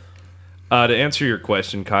 God. To answer your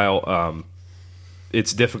question, Kyle,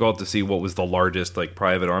 it's difficult to see what was the largest like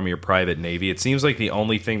private army or private navy. It seems like the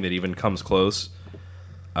only thing that even comes close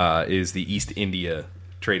is the East India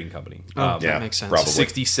Trading Company. That makes sense. Probably.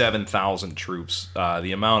 67,000 troops.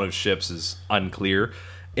 The amount of ships is unclear,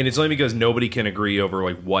 and it's only because nobody can agree over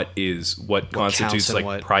like what constitutes and like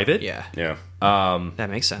what- private. Yeah, Yeah. that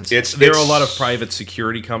makes sense. There are a lot of private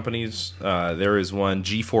security companies. There is one,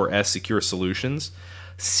 G4S Secure Solutions,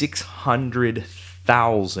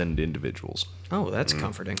 600,000 individuals. Oh, that's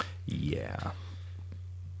comforting. Yeah.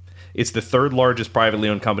 It's the third largest privately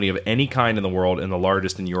owned company of any kind in the world and the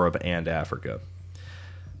largest in Europe and Africa.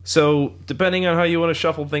 So, depending on how you want to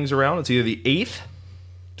shuffle things around, it's either the 8th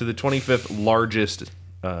to the 25th largest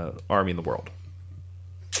army in the world.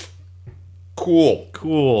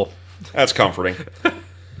 Cool. That's comforting.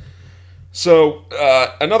 So,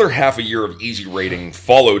 another half a year of easy raiding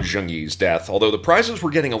followed Zheng Yi's death, although the prizes were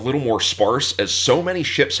getting a little more sparse as so many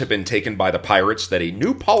ships had been taken by the pirates that a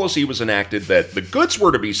new policy was enacted that the goods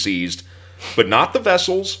were to be seized, but not the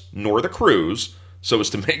vessels nor the crews, so as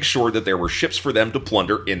to make sure that there were ships for them to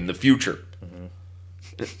plunder in the future. Mm-hmm.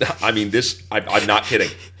 I mean, I'm not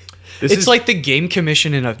kidding. It's like the game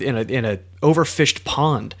commission in a overfished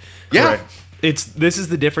pond. Yeah. Right. This is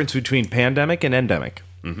the difference between pandemic and endemic.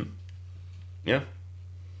 Mm-hmm. Yeah.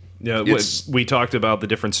 Yeah, It's- we talked about the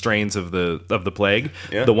different strains of the plague.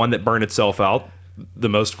 Yeah. The one that burned itself out the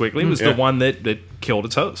most quickly was the one that killed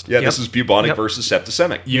its host. Yeah, this is bubonic Yep. versus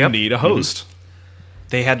septicemic. You need a host.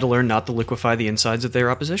 They had to learn not to liquefy the insides of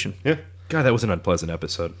their opposition. Yeah. God, that was an unpleasant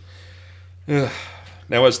episode.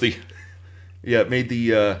 Now, as it made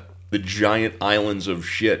the giant islands of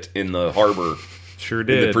shit in the harbor Sure in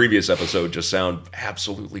did. the previous episode just sound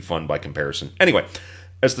absolutely fun by comparison. Anyway,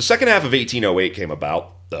 as the second half of 1808 came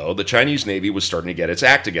about, though, the Chinese Navy was starting to get its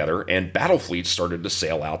act together, and battle fleets started to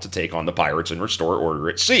sail out to take on the pirates and restore order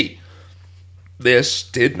at sea. This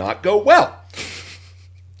did not go well.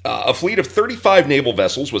 A fleet of 35 naval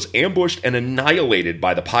vessels was ambushed and annihilated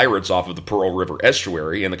by the pirates off of the Pearl River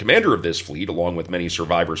estuary, and the commander of this fleet, along with many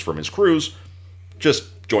survivors from his crews, just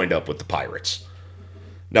joined up with the pirates.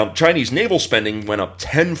 Now, Chinese naval spending went up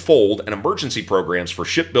tenfold, and emergency programs for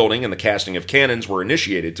shipbuilding and the casting of cannons were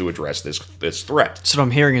initiated to address this threat. So what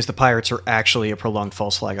I'm hearing is the pirates are actually a prolonged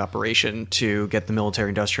false flag operation to get the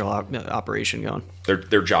military-industrial operation going.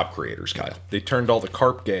 They're job creators, Kyle. They turned all the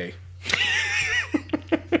carp gay.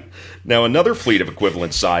 Now, another fleet of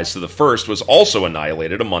equivalent size to the first was also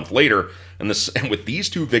annihilated a month later, and with these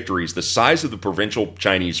two victories, the size of the provincial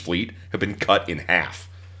Chinese fleet had been cut in half.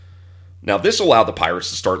 Now, this allowed the pirates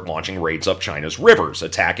to start launching raids up China's rivers,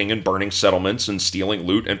 attacking and burning settlements and stealing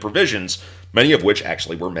loot and provisions, many of which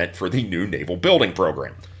actually were meant for the new naval building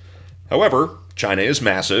program. However, China is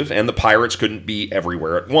massive, and the pirates couldn't be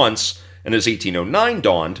everywhere at once, and as 1809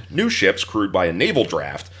 dawned, new ships crewed by a naval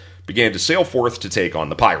draft began to sail forth to take on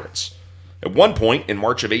the pirates. At one point, in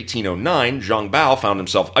March of 1809, Zhang Bao found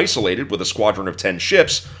himself isolated with a squadron of 10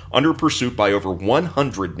 ships under pursuit by over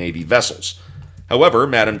 100 Navy vessels. However,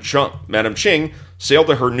 Madame Qing sailed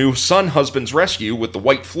to her new son-husband's rescue with the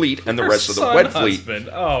White Fleet and the rest of the Red Fleet.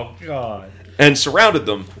 Oh, God. And surrounded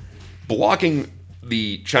them, blocking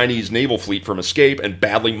the Chinese naval fleet from escape and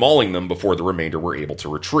badly mauling them before the remainder were able to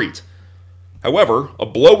retreat. However, a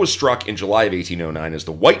blow was struck in July of 1809 as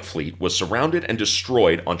the White Fleet was surrounded and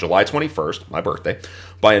destroyed on July 21st, my birthday,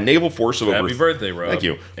 by a naval force of over... Happy birthday, Rob. Thank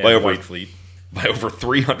you. And By over White Fleet. by over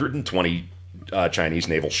 320 Chinese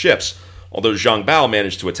naval ships, although Zhang Bao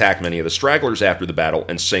managed to attack many of the stragglers after the battle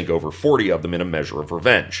and sink over 40 of them in a measure of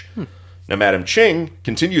revenge. Now, Madame Qing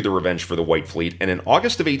continued the revenge for the White Fleet, and in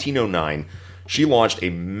August of 1809, she launched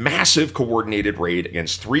a massive coordinated raid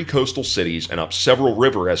against 3 coastal cities and up several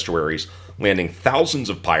river estuaries, landing thousands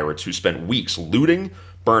of pirates who spent weeks looting,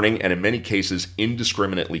 burning, and in many cases,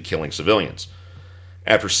 indiscriminately killing civilians.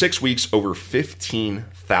 After 6 weeks, over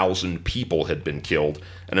 15,000 people had been killed,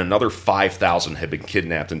 and another 5,000 had been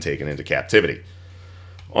kidnapped and taken into captivity.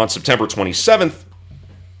 On September 27th,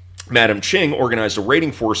 Madame Ching organized a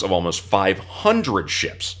raiding force of almost 500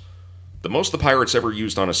 ships, the most the pirates ever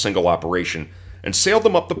used on a single operation, and sailed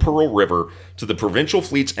them up the Pearl River to the provincial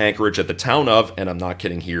fleet's anchorage at the town of, and I'm not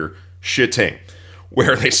kidding here, Shiting,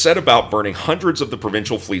 where they set about burning hundreds of the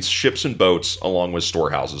provincial fleet's ships and boats along with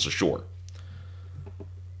storehouses ashore.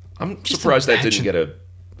 I'm surprised that didn't get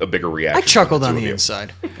a bigger reaction. I chuckled on the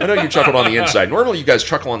inside. I know you chuckled on the inside. Normally you guys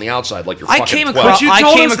chuckle on the outside like you're fucking 12.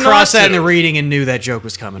 I came across that in the reading and knew that joke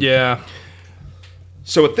was coming. Yeah.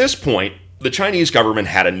 So at this point, the Chinese government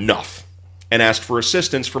had enough and asked for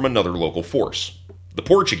assistance from another local force, the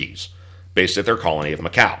Portuguese, based at their colony of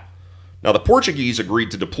Macau. Now, the Portuguese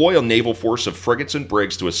agreed to deploy a naval force of frigates and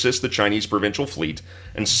brigs to assist the Chinese provincial fleet,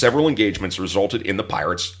 and several engagements resulted in the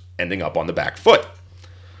pirates ending up on the back foot.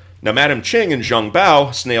 Now, Madame Ching and Zhang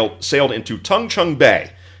Bao sailed into Tung Chung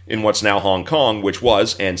Bay in what's now Hong Kong, which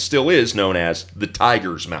was and still is known as the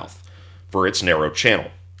Tiger's Mouth for its narrow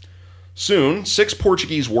channel. Soon, 6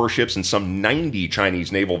 Portuguese warships and some 90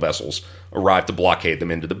 Chinese naval vessels arrived to blockade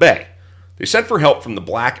them into the bay. They sent for help from the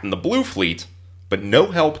Black and the Blue Fleet, but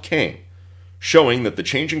no help came, showing that the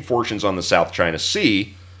changing fortunes on the South China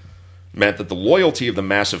Sea meant that the loyalty of the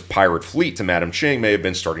massive pirate fleet to Madame Ching may have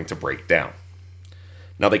been starting to break down.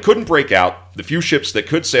 Now, they couldn't break out. The few ships that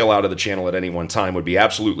could sail out of the channel at any one time would be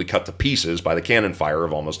absolutely cut to pieces by the cannon fire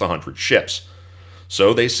of almost 100 ships.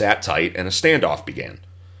 So they sat tight and a standoff began.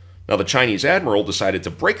 Now, the Chinese admiral decided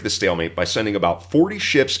to break the stalemate by sending about 40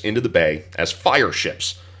 ships into the bay as fire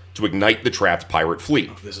ships to ignite the trapped pirate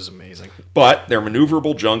fleet. Oh, this is amazing. But their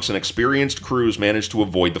maneuverable junks and experienced crews managed to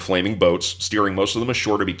avoid the flaming boats, steering most of them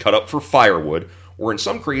ashore to be cut up for firewood, or in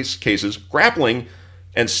some cases, grappling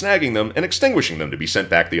and snagging them and extinguishing them to be sent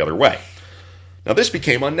back the other way. Now, this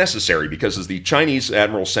became unnecessary because as the Chinese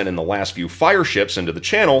admiral sent in the last few fire ships into the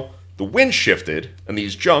channel, the wind shifted, and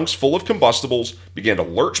these junks, full of combustibles, began to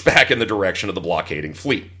lurch back in the direction of the blockading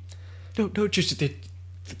fleet. No, just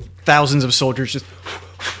thousands of soldiers just...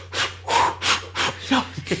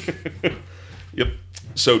 Yep.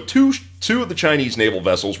 So two of the Chinese naval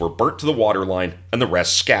vessels were burnt to the waterline, and the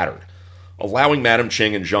rest scattered, allowing Madame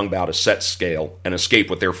Ching and Zhang Bao to set sail and escape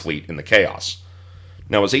with their fleet in the chaos.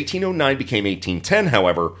 Now, as 1809 became 1810,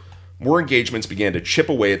 however, more engagements began to chip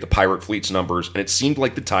away at the pirate fleet's numbers, and it seemed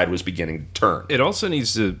like the tide was beginning to turn. It also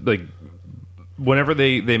needs to, whenever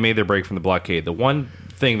they made their break from the blockade, the one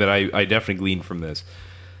thing that I definitely gleaned from this,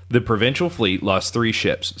 the provincial fleet lost 3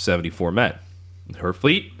 ships, 74 men. Her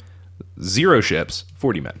fleet, 0 ships,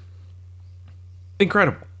 40 men.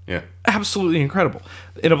 Incredible. Yeah. Absolutely incredible.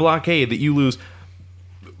 In a blockade that you lose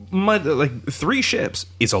 3 ships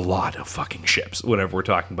is a lot of fucking ships whenever we're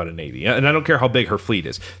talking about a navy. And I don't care how big her fleet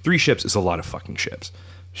is. 3 ships is a lot of fucking ships.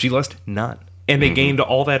 She lost none. And they gained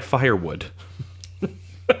all that firewood.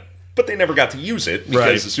 But they never got to use it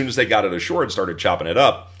because as soon as they got it ashore and started chopping it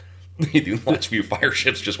up, the last few fire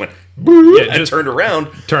ships just went and turned around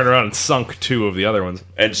and sunk 2 of the other ones.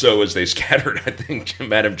 And so as they scattered, I think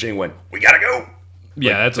Madame Ching went, "We gotta go."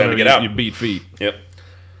 Yeah, that's when you beat feet. Yep.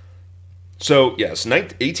 So, yes,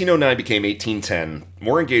 1809 became 1810.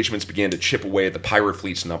 More engagements began to chip away at the pirate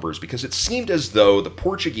fleet's numbers because it seemed as though the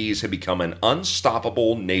Portuguese had become an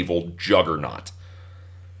unstoppable naval juggernaut.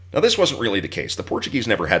 Now, this wasn't really the case. The Portuguese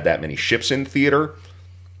never had that many ships in theater,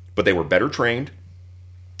 but they were better trained,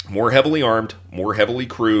 more heavily armed, more heavily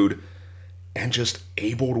crewed, and just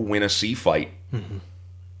able to win a sea fight. Mm-hmm.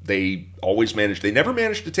 They never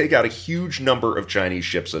managed to take out a huge number of Chinese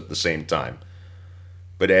ships at the same time.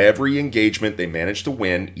 But every engagement they managed to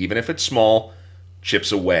win, even if it's small,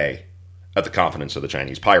 chips away at the confidence of the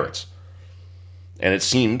Chinese pirates. And it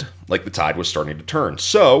seemed like the tide was starting to turn.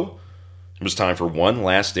 So, it was time for one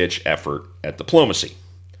last-ditch effort at diplomacy.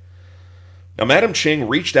 Now, Madame Ching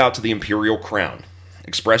reached out to the imperial crown,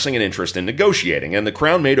 expressing an interest in negotiating, and the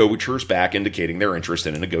crown made overtures back indicating their interest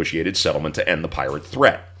in a negotiated settlement to end the pirate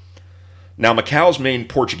threat. Now, Macau's main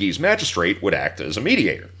Portuguese magistrate would act as a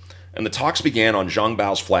mediator, and the talks began on Zhang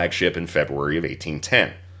Bao's flagship in February of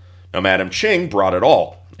 1810. Now, Madame Ching brought it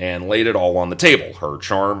all, and laid it all on the table: her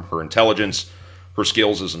charm, her intelligence, her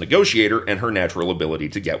skills as a negotiator, and her natural ability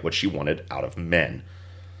to get what she wanted out of men.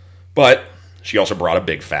 But she also brought a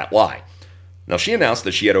big fat lie. Now, she announced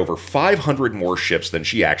that she had over 500 more ships than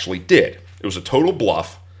she actually did. It was a total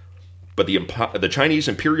bluff, but the Chinese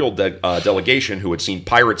imperial delegation, who had seen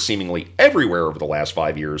pirates seemingly everywhere over the last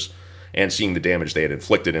 5 years and seeing the damage they had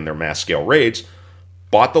inflicted in their mass-scale raids,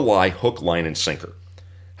 bought the lie hook, line, and sinker.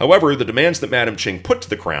 However, the demands that Madam Ching put to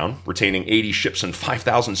the crown, retaining 80 ships and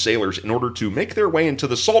 5,000 sailors in order to make their way into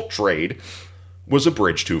the salt trade, was a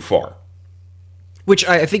bridge too far. Which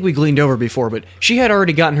I think we gleaned over before, but she had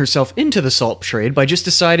already gotten herself into the salt trade by just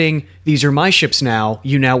deciding, these are my ships now,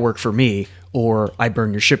 you now work for me, or I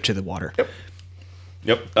burn your ship to the water.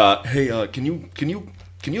 Yep. Hey, can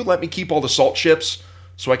you let me keep all the salt ships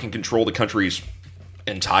so I can control the country's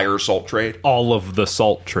entire salt trade? All of the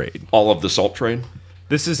salt trade. All of the salt trade?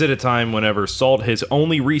 This is at a time whenever salt has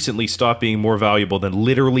only recently stopped being more valuable than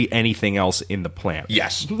literally anything else in the planet.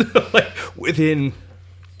 Yes. Like, within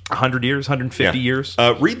 100 years, 150 years.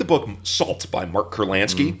 Read the book Salt by Mark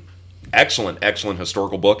Kurlansky. Excellent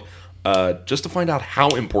historical book. Just to find out how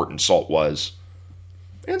important salt was,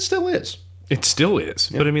 and still is. It still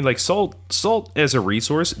is. Yeah. But I mean, like, salt as a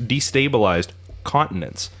resource destabilized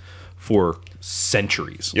continents for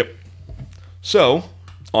centuries. Yep. So,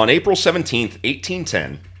 on April 17th,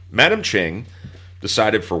 1810, Madam Ching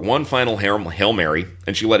decided for one final Hail Mary,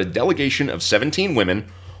 and she led a delegation of 17 women,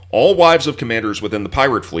 all wives of commanders within the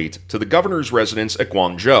pirate fleet, to the governor's residence at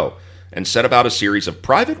Guangzhou, and set about a series of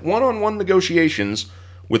private one-on-one negotiations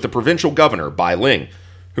with the provincial governor, Bai Ling,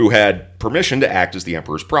 who had permission to act as the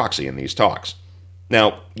emperor's proxy in these talks.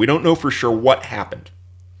 Now, we don't know for sure what happened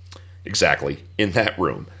exactly in that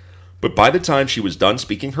room, but by the time she was done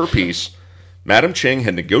speaking her piece, Madam Ching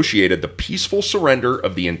had negotiated the peaceful surrender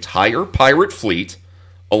of the entire pirate fleet,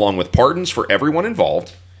 along with pardons for everyone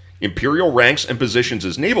involved, imperial ranks and positions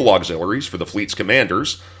as naval auxiliaries for the fleet's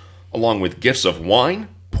commanders, along with gifts of wine,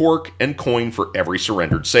 pork, and coin for every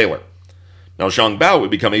surrendered sailor. Now, Zhang Bao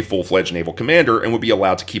would become a full-fledged naval commander and would be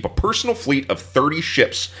allowed to keep a personal fleet of 30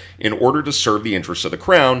 ships in order to serve the interests of the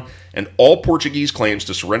crown, and all Portuguese claims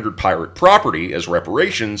to surrendered pirate property as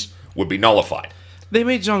reparations would be nullified. They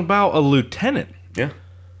made Zhang Bao a lieutenant. Yeah.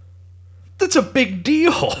 That's a big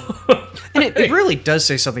deal. And it really does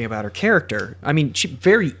say something about her character. I mean, she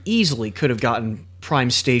very easily could have gotten prime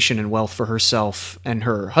station and wealth for herself and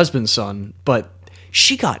her husband's son, but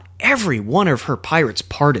she got every one of her pirates'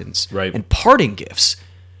 pardons and parting gifts.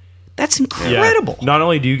 That's incredible. Yeah. Not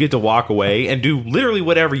only do you get to walk away and do literally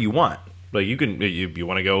whatever you want. Like, you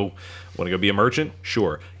want to go be a merchant?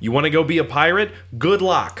 Sure. You want to go be a pirate? Good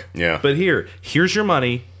luck. Yeah. But here's your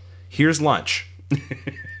money. Here's lunch.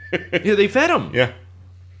 Yeah, they fed him. Yeah.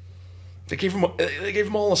 They gave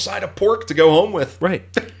him all a side of pork to go home with. Right.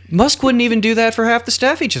 Musk wouldn't even do that for half the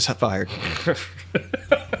staff he just fired.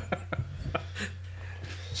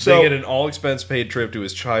 So they get an all-expense-paid trip to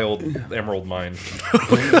his child emerald mine.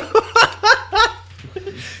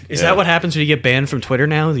 Is that what happens when you get banned from Twitter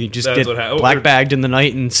now? You just get black-bagged in the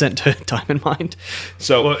night and sent to Diamond Mine?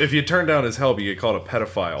 So, well, if you turn down his help, you get called a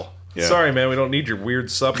pedophile. Yeah. Sorry, man, we don't need your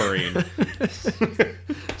weird submarine.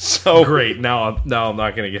 So great. Now I'm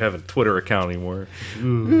not going to have a Twitter account anymore.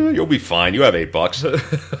 You'll be fine. You have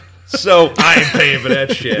 $8. So I ain't paying for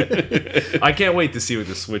that shit. I can't wait to see what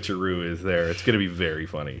the switcheroo is there. It's going to be very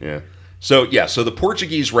funny. Yeah. So the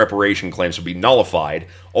Portuguese reparation claims would be nullified,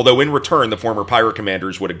 although in return the former pirate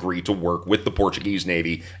commanders would agree to work with the Portuguese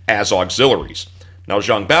Navy as auxiliaries. Now,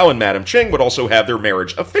 Zhang Bao and Madam Ching would also have their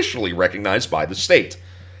marriage officially recognized by the state.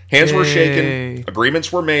 Hands were shaken,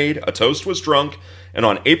 agreements were made, a toast was drunk, and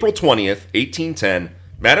on April 20th, 1810,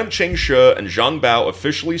 Madam Ching Shi and Zhang Bao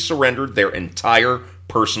officially surrendered their entire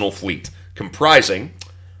personal fleet, comprising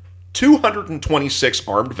 226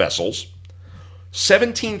 armed vessels,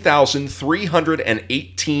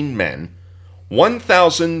 17,318 men,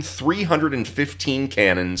 1,315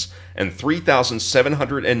 cannons, and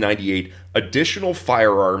 3,798 additional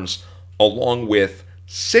firearms, along with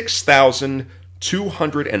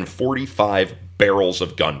 6,245 barrels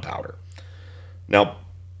of gunpowder. Now,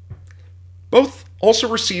 both also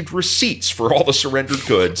received receipts for all the surrendered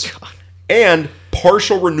goods and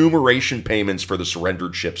partial remuneration payments for the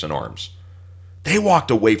surrendered ships and arms. They walked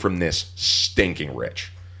away from this stinking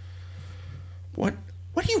rich. What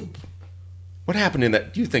happened in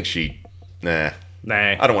that? Do you think she... Nah.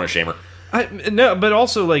 I don't want to shame her. No, but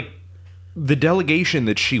also, like, the delegation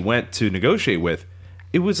that she went to negotiate with,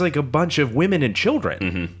 it was like a bunch of women and children.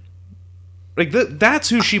 Mm-hmm. Like, that's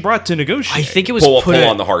who she brought to negotiate. I think it was pull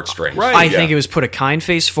on the heartstrings. Right. I think it was put a kind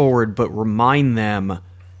face forward, but remind them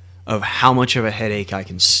of how much of a headache I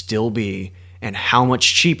can still be and how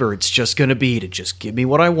much cheaper it's just going to be to just give me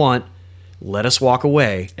what I want, let us walk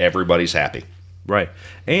away. Everybody's happy. Right.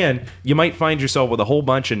 And you might find yourself with a whole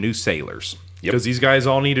bunch of new sailors. Because these guys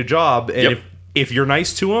all need a job. And if you're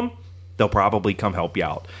nice to them, they'll probably come help you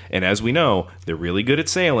out. And as we know, they're really good at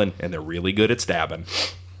sailing and they're really good at stabbing.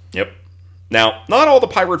 Yep. Now, not all the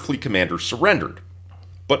pirate fleet commanders surrendered.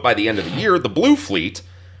 But by the end of the year, the Blue Fleet,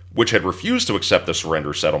 which had refused to accept the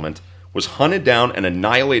surrender settlement, was hunted down and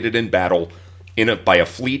annihilated in battle by a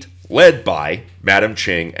fleet led by Madame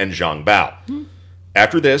Qing and Zhang Bao.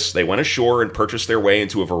 After this, they went ashore and purchased their way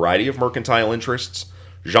into a variety of mercantile interests.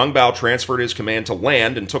 Zhang Bao transferred his command to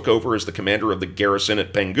land and took over as the commander of the garrison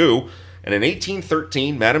at Penghu, and in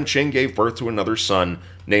 1813, Madame Qing gave birth to another son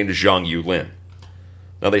named Zhang Yulin.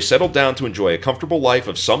 Now they settled down to enjoy a comfortable life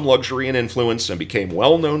of some luxury and influence and became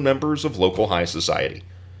well-known members of local high society.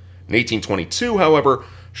 In 1822, however,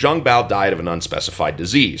 Zhang Bao died of an unspecified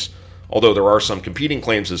disease, although there are some competing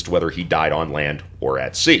claims as to whether he died on land or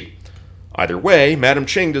at sea. Either way, Madame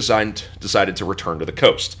Qing decided to return to the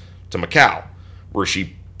coast, to Macau, where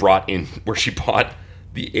she bought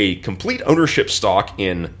a complete ownership stock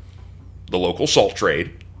in the local salt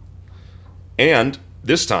trade, and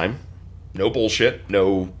this time, no bullshit,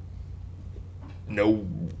 no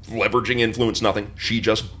leveraging influence, nothing. She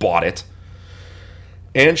just bought it.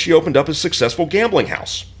 And she opened up a successful gambling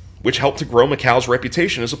house, which helped to grow Macau's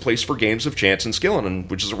reputation as a place for games of chance and skill, and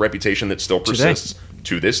which is a reputation that still persists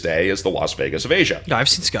to this day as the Las Vegas of Asia. I've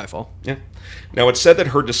seen Skyfall. Yeah. Now, it's said that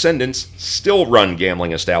her descendants still run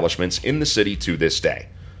gambling establishments in the city to this day.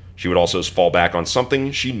 She would also fall back on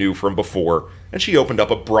something she knew from before, and she opened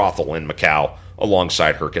up a brothel in Macau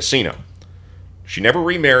alongside her casino. She never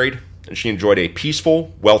remarried, and she enjoyed a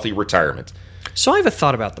peaceful, wealthy retirement. So I have a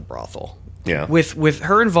thought about the brothel. Yeah. With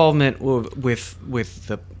her involvement with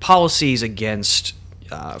the policies against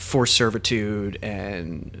forced servitude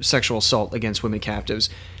and sexual assault against women captives,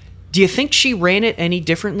 do you think she ran it any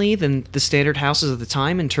differently than the standard houses of the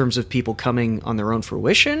time in terms of people coming on their own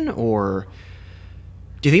fruition, or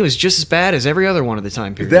do you think it was just as bad as every other one of the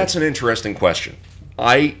time period? That's an interesting question.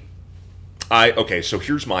 Okay, so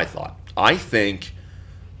here's my thought. I think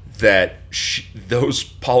that those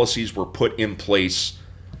policies were put in place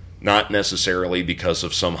not necessarily because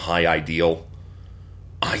of some high ideal.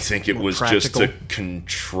 I think it was practical. Just to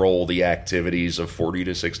control the activities of 40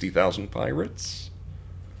 to 60,000 pirates.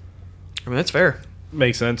 I mean, that's fair.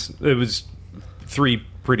 Makes sense. It was 3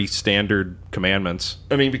 pretty standard commandments.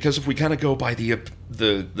 I mean, because if we kind of go by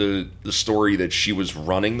the story that she was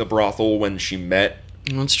running the brothel when she met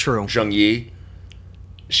that's true. Zheng Yi,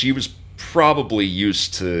 she was probably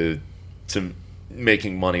used to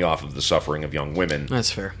making money off of the suffering of young women.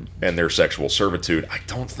 That's fair. And their sexual servitude. I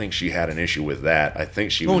don't think she had an issue with that. I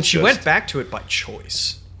think she and she went back to it by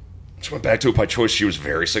choice. She went back to it by choice. She was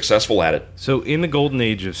very successful at it. So in the golden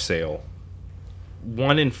age of sail,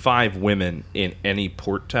 1 in 5 women in any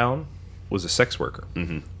port town was a sex worker.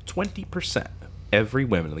 20%. Every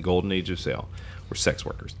woman in the golden age of sail were sex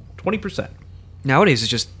workers. 20%. Nowadays,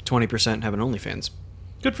 it's just 20% having OnlyFans.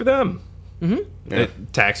 Good for them. Mm-hmm. Yeah.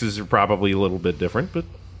 Taxes are probably a little bit different, but...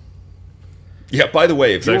 Yeah, by the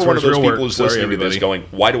way, if you're one of those people who's listening to this going,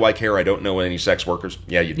 why do I care? I don't know any sex workers.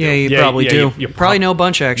 Yeah, you do. Yeah, you probably do. You probably know a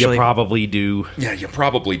bunch, actually. You probably do. Yeah, you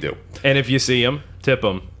probably do. And if you see them, tip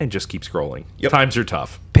them, and just keep scrolling. Yep. Times are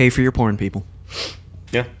tough. Pay for your porn, people.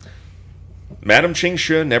 Yeah. Madame Qing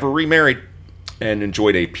Shi never remarried and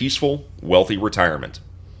enjoyed a peaceful, wealthy retirement.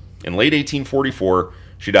 In late 1844,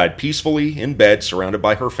 she died peacefully in bed, surrounded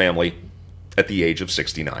by her family, at the age of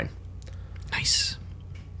 69. Nice.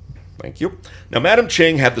 Thank you. Now, Madame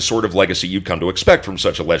Qing had the sort of legacy you'd come to expect from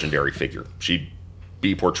such a legendary figure. She'd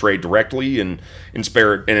be portrayed directly and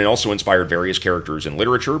it also inspired various characters in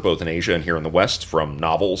literature, both in Asia and here in the West, from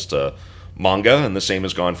novels to manga, and the same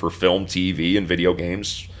has gone for film, TV, and video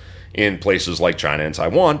games in places like China and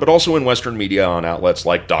Taiwan, but also in Western media on outlets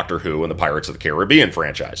like Doctor Who and the Pirates of the Caribbean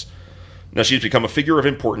franchise. Now, she's become a figure of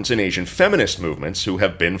importance in Asian feminist movements who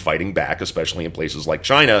have been fighting back, especially in places like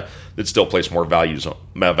China, that still place more value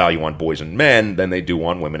on boys and men than they do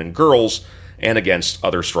on women and girls, and against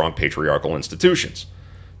other strong patriarchal institutions.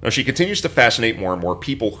 Now, she continues to fascinate more and more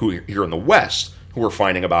people who here in the West who are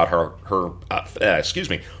finding out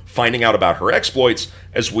about her exploits,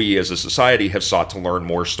 as we as a society have sought to learn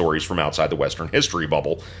more stories from outside the Western history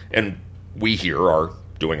bubble, and we here are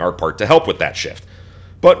doing our part to help with that shift.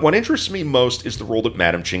 But what interests me most is the role that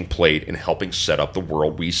Madame Qing played in helping set up the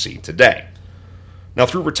world we see today. Now,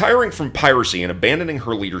 through retiring from piracy and abandoning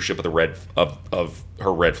her leadership of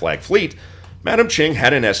her Red Flag fleet, Madame Qing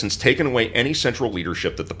had in essence taken away any central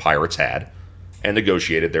leadership that the pirates had and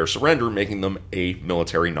negotiated their surrender, making them a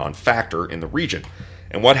military non-factor in the region.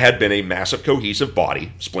 And what had been a massive cohesive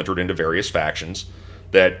body, splintered into various factions,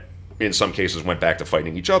 that in some cases went back to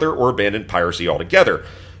fighting each other or abandoned piracy altogether.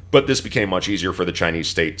 But this became much easier for the Chinese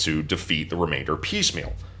state to defeat the remainder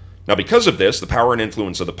piecemeal. Now, because of this, the power and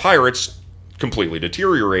influence of the pirates completely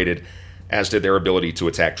deteriorated, as did their ability to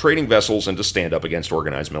attack trading vessels and to stand up against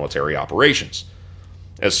organized military operations.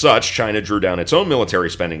 As such, China drew down its own military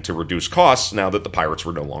spending to reduce costs now that the pirates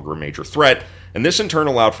were no longer a major threat, and this in turn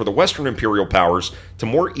allowed for the Western imperial powers to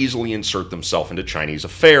more easily insert themselves into Chinese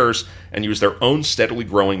affairs and use their own steadily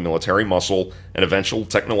growing military muscle and eventual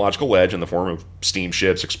technological edge in the form of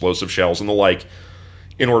steamships, explosive shells, and the like,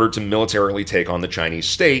 in order to militarily take on the Chinese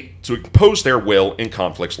state to impose their will in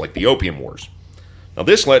conflicts like the Opium Wars. Now,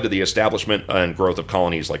 this led to the establishment and growth of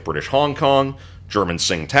colonies like British Hong Kong, German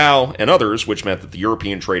Tsingtao, and others, which meant that the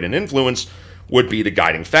European trade and influence would be the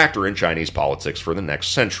guiding factor in Chinese politics for the next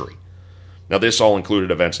century. Now, this all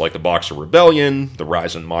included events like the Boxer Rebellion, the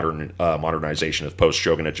rise and modernization of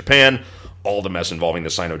post-shogunate Japan, all the mess involving the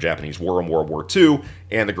Sino-Japanese War and World War II,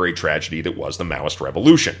 and the great tragedy that was the Maoist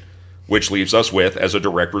Revolution, which leaves us with, as a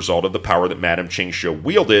direct result of the power that Madame Qingshi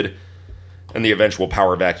wielded and the eventual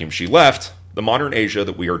power vacuum she left, the modern Asia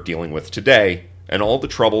that we are dealing with today, and all the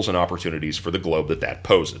troubles and opportunities for the globe that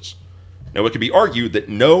poses. Now, it can be argued that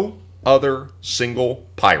no other single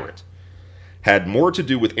pirate had more to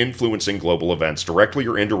do with influencing global events, directly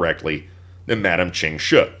or indirectly, than Madame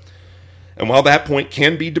Qingshi. And while that point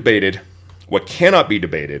can be debated, what cannot be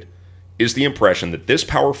debated is the impression that this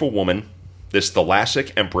powerful woman, this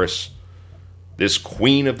Thalassic Empress, this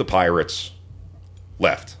queen of the pirates,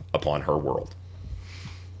 left upon her world.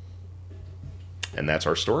 And that's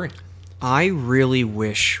our story. I really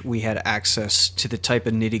wish we had access to the type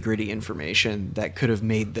of nitty-gritty information that could have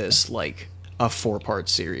made this like a 4-part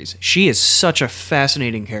series. She is such a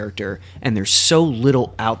fascinating character, and there's so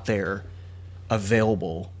little out there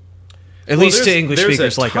available. At least to English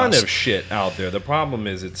speakers like us. There's a ton of shit out there. The problem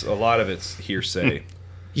is a lot of it's hearsay.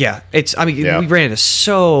 Yeah, we ran into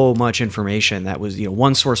so much information that was,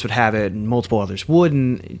 one source would have it and multiple others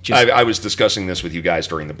wouldn't. I was discussing this with you guys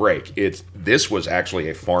during the break. This was actually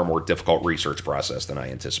a far more difficult research process than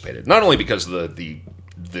I anticipated. Not only because of the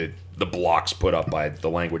blocks put up by the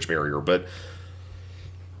language barrier, but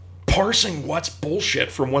parsing what's bullshit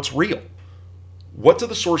from what's real. What do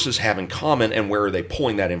the sources have in common, and where are they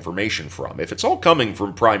pulling that information from? If it's all coming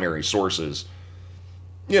from primary sources,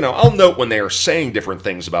 I'll note when they are saying different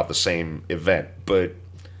things about the same event, but,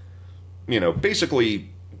 basically,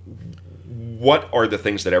 what are the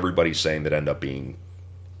things that everybody's saying that end up being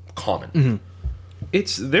common? Mm-hmm.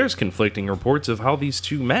 There's conflicting reports of how these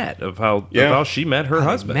two met, of how she met her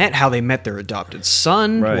husband. How they met their adopted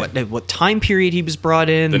son, right. what time period he was brought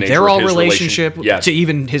in, their all relationship to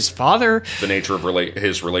even his father. The nature of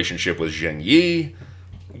his relationship with Zheng Yi.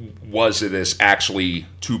 Was it actually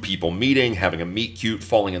two people meeting, having a meet cute,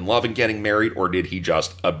 falling in love, and getting married, or did he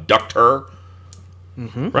just abduct her?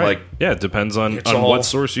 Mm-hmm. Right. It depends on what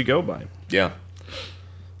source you go by. Yeah.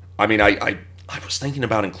 I mean, I was thinking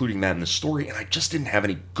about including that in the story, and I just didn't have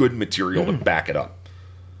any good material to back it up.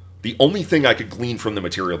 The only thing I could glean from the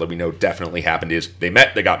material that we know definitely happened is they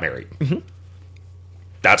met, they got married. Mm-hmm.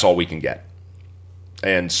 That's all we can get.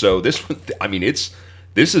 And so this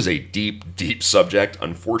is a deep, deep subject.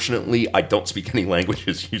 Unfortunately, I don't speak any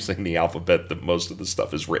languages using the alphabet that most of the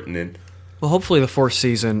stuff is written in. Well, hopefully the 4th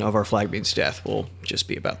season of Our Flag Means Death will just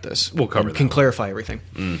be about this. We'll cover that. Can clarify everything.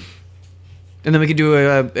 And then we can do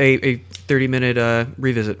a 30-minute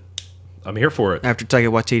revisit. I'm here for it. After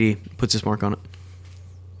Taika Waititi puts his mark on it.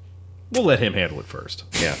 We'll let him handle it first.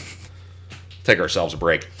 Yeah. Take ourselves a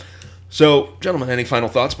break. So, gentlemen, any final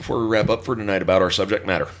thoughts before we wrap up for tonight about our subject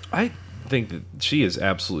matter? I think that she is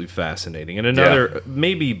absolutely fascinating. And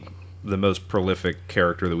maybe the most prolific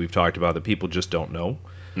character that we've talked about that people just don't know.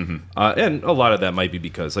 Mm-hmm. And a lot of that might be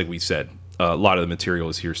because, like we said, a lot of the material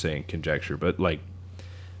is hearsay and conjecture. But,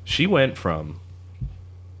 she went from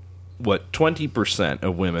what 20%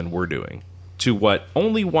 of women were doing to what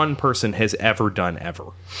only one person has ever done ever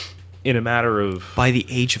in a matter of... By the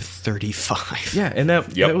age of 35. Yeah, and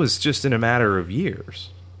that was just in a matter of years.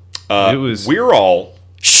 We're all...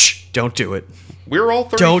 Shh, don't do it. We're all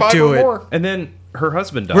 35 don't do or it. more. And then her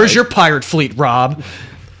husband died. Where's your pirate fleet, Rob?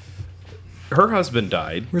 Her husband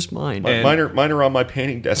died. Where's mine? Mine are on my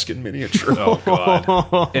painting desk in miniature. Oh,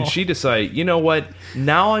 God. And she decided, you know what?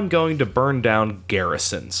 Now I'm going to burn down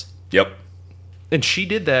garrisons. Yep. And she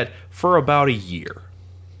did that for about a year.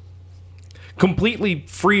 Completely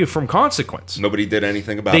free from consequence. Nobody did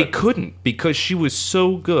anything about it. They couldn't, because she was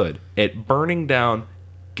so good at burning down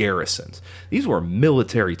garrisons. These were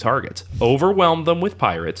military targets. Overwhelmed them with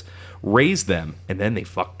pirates, raised them, and then they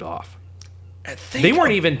fucked off. They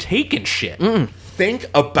weren't even taking shit. Think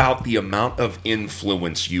about the amount of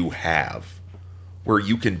influence you have where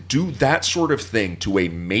you can do that sort of thing to a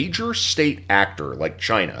major state actor like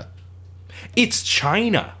China. It's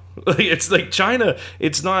China. It's like China.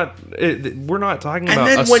 It's not... we're not talking about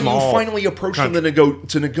a small... And then when you finally approach them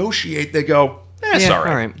to negotiate, they go, That's Yeah, all right.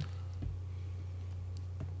 all right.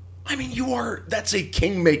 I mean, that's a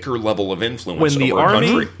kingmaker level of influence When the over a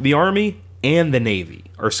country. the army and the navy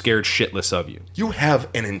are scared shitless of you. You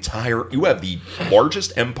have the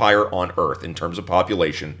largest empire on Earth in terms of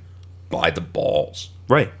population by the balls.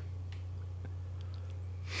 Right.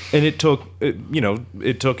 And it took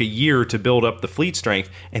a year to build up the fleet strength,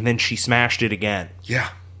 and then she smashed it again. Yeah.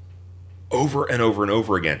 Over and over and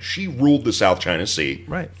over again. She ruled the South China Sea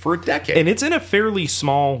for a decade. And it's in a fairly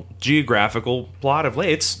small geographical plot of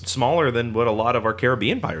land. It's smaller than what a lot of our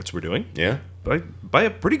Caribbean pirates were doing. Yeah. By a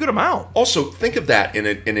pretty good amount. Also, think of that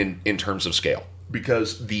in terms of scale.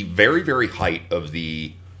 Because the very, very height of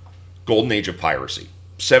the golden age of piracy,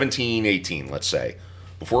 1718, let's say,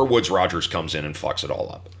 before Woodes Rogers comes in and fucks it all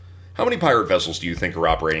up, how many pirate vessels do you think are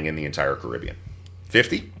operating in the entire Caribbean?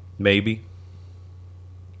 50? Maybe.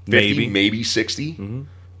 50, maybe 60,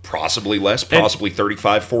 possibly less, possibly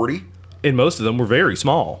 35, 40. And most of them were very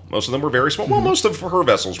small. Most of them were very small. Well, most of her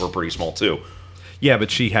vessels were pretty small, too. Yeah, but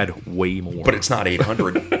she had way more. But it's not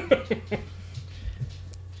 800.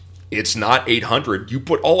 It's not 800. You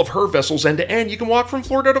put all of her vessels end to end, you can walk from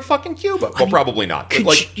Florida to fucking Cuba. Well, probably not.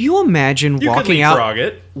 Could you imagine walking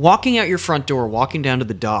out your front door, walking down to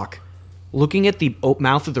the dock, looking at the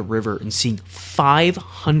mouth of the river and seeing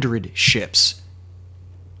 500 ships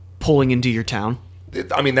pulling into your town?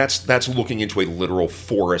 I mean, that's looking into a literal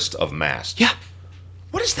forest of masts. Yeah.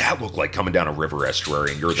 What does that look like coming down a river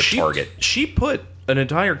estuary and you're the target? She put an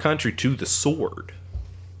entire country to the sword.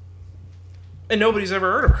 And nobody's ever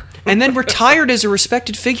heard of her. And then retired as a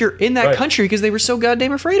respected figure in that country because they were so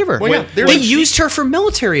goddamn afraid of her. Well, yeah, they used her for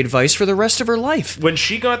military advice for the rest of her life. When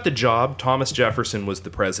she got the job, Thomas Jefferson was the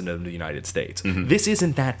president of the United States. This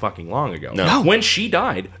isn't that fucking long ago. No. When she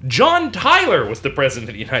died, John Tyler was the president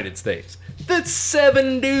of the United States. That's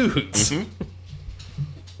 7 dudes.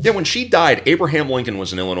 Yeah, when she died, Abraham Lincoln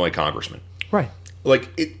was an Illinois congressman. Right.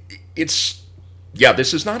 Like, this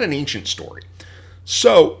is not an ancient story.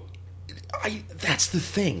 So, that's the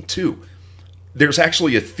thing, too. There's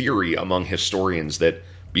actually a theory among historians that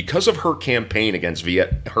because of her campaign against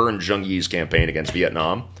her and Zheng Yi's campaign against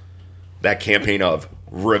Vietnam, that campaign of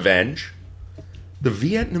revenge, the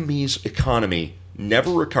Vietnamese economy never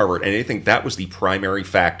recovered, and I think that was the primary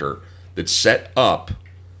factor that set up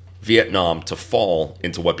Vietnam to fall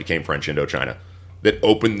into what became French Indochina. That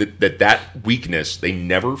opened that weakness, they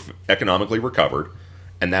never economically recovered,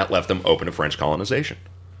 and that left them open to French colonization.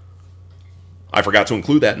 I forgot to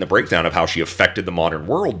include that in the breakdown of how she affected the modern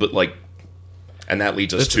world, but and that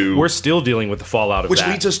leads us to... We're still dealing with the fallout of that. Which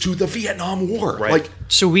leads us to the Vietnam War. Right.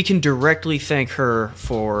 So we can directly thank her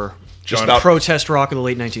for protest rock of the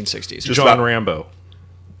late 1960s. John Rambo.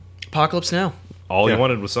 Apocalypse Now. All he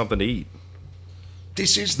wanted was something to eat.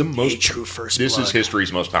 This is the most... True First This Blood. is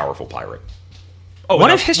history's most powerful pirate. Oh,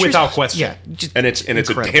 without question. Yeah, And it's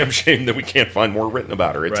a damn shame that we can't find more written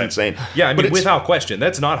about her. It's insane. Yeah, I mean, But without question.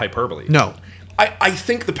 That's not hyperbole. No. I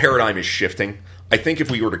think the paradigm is shifting. I think if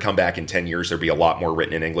we were to come back in 10 years, there'd be a lot more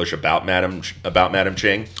written in English about Madame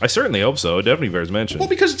Ching. I certainly hope so. It definitely bears mention. Well,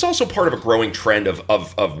 because it's also part of a growing trend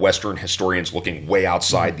of Western historians looking way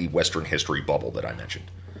outside the Western history bubble that I mentioned.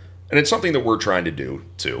 And it's something that we're trying to do,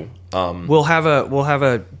 too. We'll have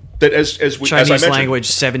a That as Chinese I mentioned, language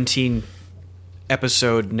 17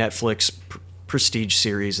 episode Netflix prestige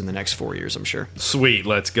series in the next 4 years, I'm sure. Sweet,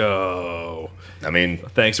 let's go. I mean,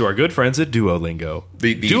 Thanks to our good friends at Duolingo.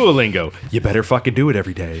 The- Duolingo. You better fucking do it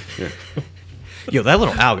every day. Yo, that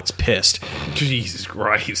little owl gets pissed. Jesus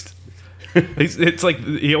Christ. It's like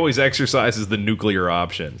he always exercises the nuclear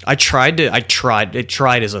option. I tried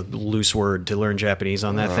as a loose word to learn Japanese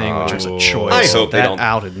on that thing, which was a choice. I hope they that don't-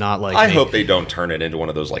 owl did not like I me. hope they don't turn it into one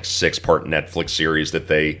of those 6-part Netflix series that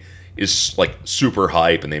is super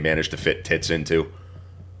hype and they manage to fit tits into.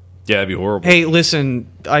 Yeah, that'd be horrible. Hey, listen,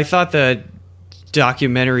 I thought the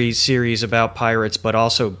documentary series about pirates, but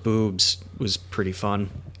also boobs, was pretty fun.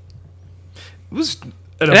 It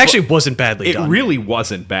actually wasn't badly It done. really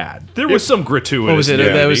wasn't bad. There was some gratuitous. What was it?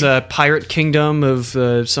 nudity. There was a Pirate Kingdom of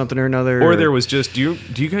something or another. Or there was just. Do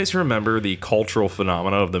you guys remember the cultural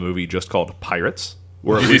phenomena of the movie just called Pirates?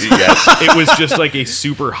 Where it was, Yes. it was just like a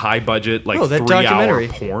super high budget, like that 3-hour documentary.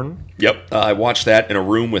 porn. Yep. I watched that in a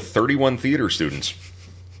room with 31 theater students.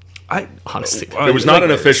 Honestly. It was not an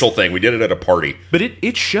official thing. We did it at a party. But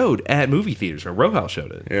it showed at movie theaters. Or Row House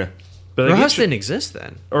showed it. Yeah. But like, Rojas didn't exist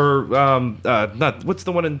then. or not. What's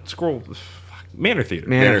the one in Scroll? Manor Theater.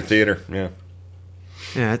 Manor Theater. Yeah.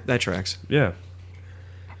 Yeah, that tracks. Yeah.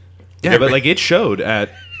 Yeah, but like it showed at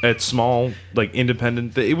small, like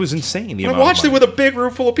independent. It was insane. The I amount of watched it money. with a big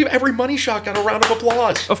room full of people. Every money shot got a round of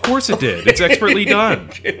applause. Of course it did. It's expertly done.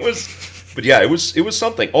 It was But yeah, it was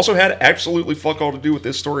something. Also had absolutely fuck all to do with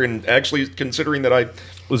this story, and actually considering that It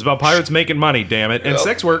was about pirates making money, damn it, and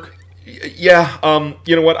sex work. Yeah,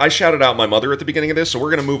 you know what? I shouted out my mother at the beginning of this, so we're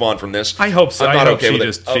going to move on from this. I hope so. I'm not I hope okay with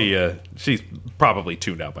it. She's probably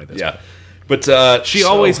tuned out by this. Yeah. But she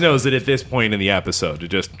always knows that at this point in the episode to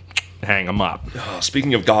just hang them up.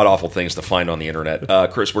 Speaking of god-awful things to find on the internet,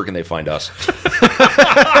 Chris, where can they find us?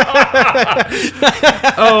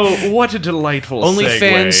 Oh, what a delightful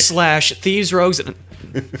OnlyFans / Thieves, Rogues.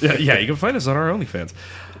 Yeah, you can find us on our OnlyFans.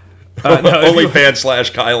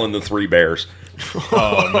 OnlyFans / Kyle and the Three Bears.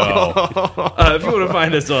 Oh, no. If you want to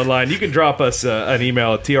find us online, you can drop us an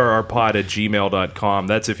email at trrpod@gmail.com.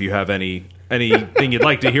 That's if you have anything you'd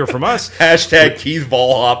like to hear from us. # Keith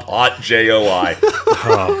Volhop Hot JOI.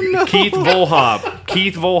 Keith Volhop.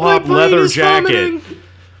 Keith Volhop leather jacket.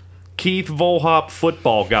 Keith Volhop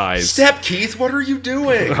football guys. Step, Keith, what are you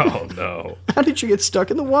doing? Oh, no. How did you get stuck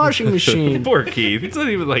in the washing machine? Poor Keith. He's not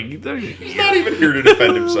even like... He's not even here to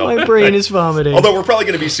defend himself. My brain is vomiting. Although we're probably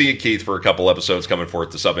going to be seeing Keith for a couple episodes coming forth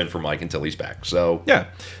to sub in for Mike until he's back. So yeah.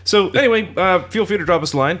 So anyway, feel free to drop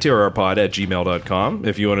us a line, trrpod@gmail.com.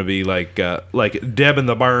 If you want to be like Deb in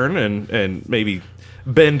the barn and maybe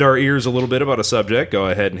bend our ears a little bit about a subject, go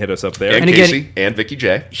ahead and hit us up there. And Casey and Vicky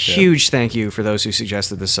J. Huge thank you for those who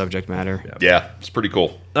suggested this subject matter. Yeah, it's pretty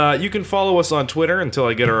cool. You can follow us on Twitter until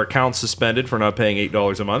I get our account suspended for not paying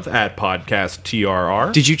 $8 a month at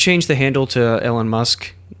podcasttrr. Did you change the handle to Elon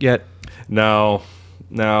Musk yet? No.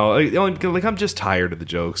 I'm just tired of the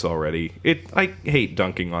jokes already. I hate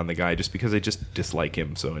dunking on the guy just because I just dislike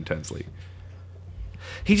him so intensely.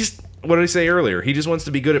 What did I say earlier? He just wants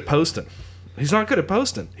to be good at posting. He's not good at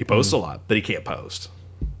posting. He posts a lot, but he can't post.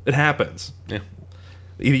 It happens. Yeah.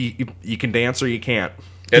 You can dance or you can't.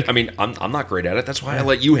 I'm not great at it. That's why I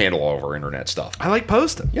let you handle all of our internet stuff. I like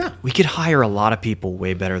posting. Yeah. We could hire a lot of people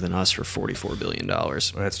way better than us for $44 billion.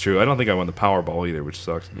 That's true. I don't think I won the Powerball either, which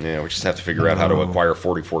sucks. Yeah, we just have to figure out how to acquire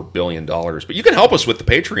 $44 billion. But you can help us with the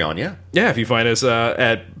Patreon, yeah. Yeah, if you find us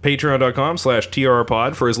at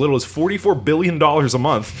patreon.com/trrpod for as little as $44 billion a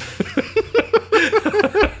month.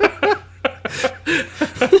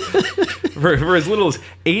 For as little as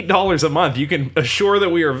 $8 a month, you can assure that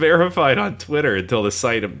we are verified on Twitter until the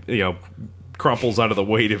site, crumples under the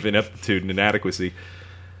weight of ineptitude and inadequacy.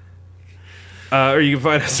 Or you can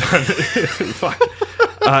find us on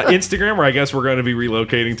Instagram, where I guess we're going to be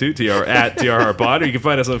relocating to at TRRPod, or you can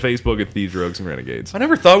find us on Facebook at Thieves, Rogues, and Renegades. I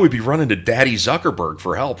never thought we'd be running to Daddy Zuckerberg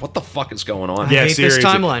for help. What the fuck is going on? I hate this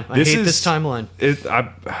timeline. I hate this timeline.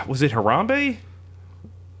 Was it Harambe?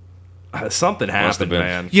 Something happened,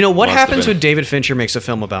 man. You know, what happens when David Fincher makes a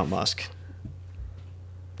film about Musk?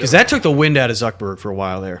 Because that took the wind out of Zuckerberg for a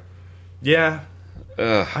while there. Yeah.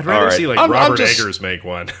 I'd rather see Robert Eggers make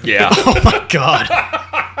one. Yeah. Oh, my God.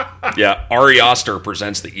 Yeah, Ari Aster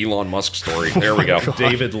presents the Elon Musk story. There we go.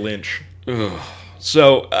 David Lynch.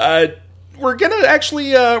 So, we're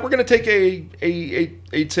gonna take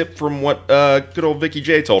a tip from what good old Vicky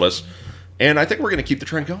J told us, and I think we're gonna keep the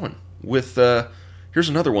trend going with here's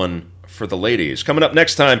another one for the ladies. Coming up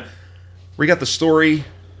next time, we got the story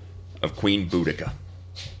of Queen Boudica.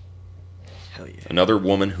 Hell yeah. Another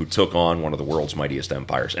woman who took on one of the world's mightiest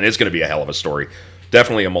empires. And it's going to be a hell of a story.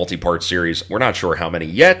 Definitely a multi-part series. We're not sure how many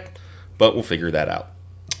yet, but we'll figure that out.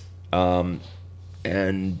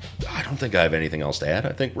 And I don't think I have anything else to add.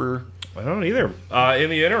 I don't either. In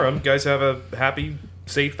the interim, guys have a happy,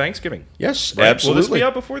 safe Thanksgiving. Yes, right? absolutely. Will this be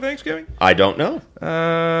out before Thanksgiving? I don't know.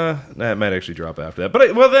 That might actually drop after that.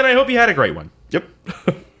 But then I hope you had a great one. Yep.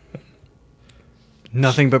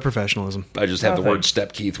 Nothing but professionalism. I just have the word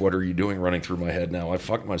 "Step Keith." What are you doing? Running through my head now. I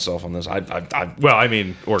fucked myself on this. I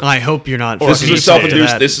hope you're not. This is a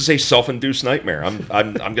self-induced. This is a self-induced nightmare.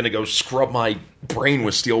 I'm gonna go scrub my brain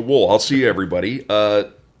with steel wool. I'll see you, everybody.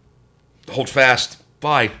 Hold fast.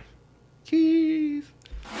 Bye.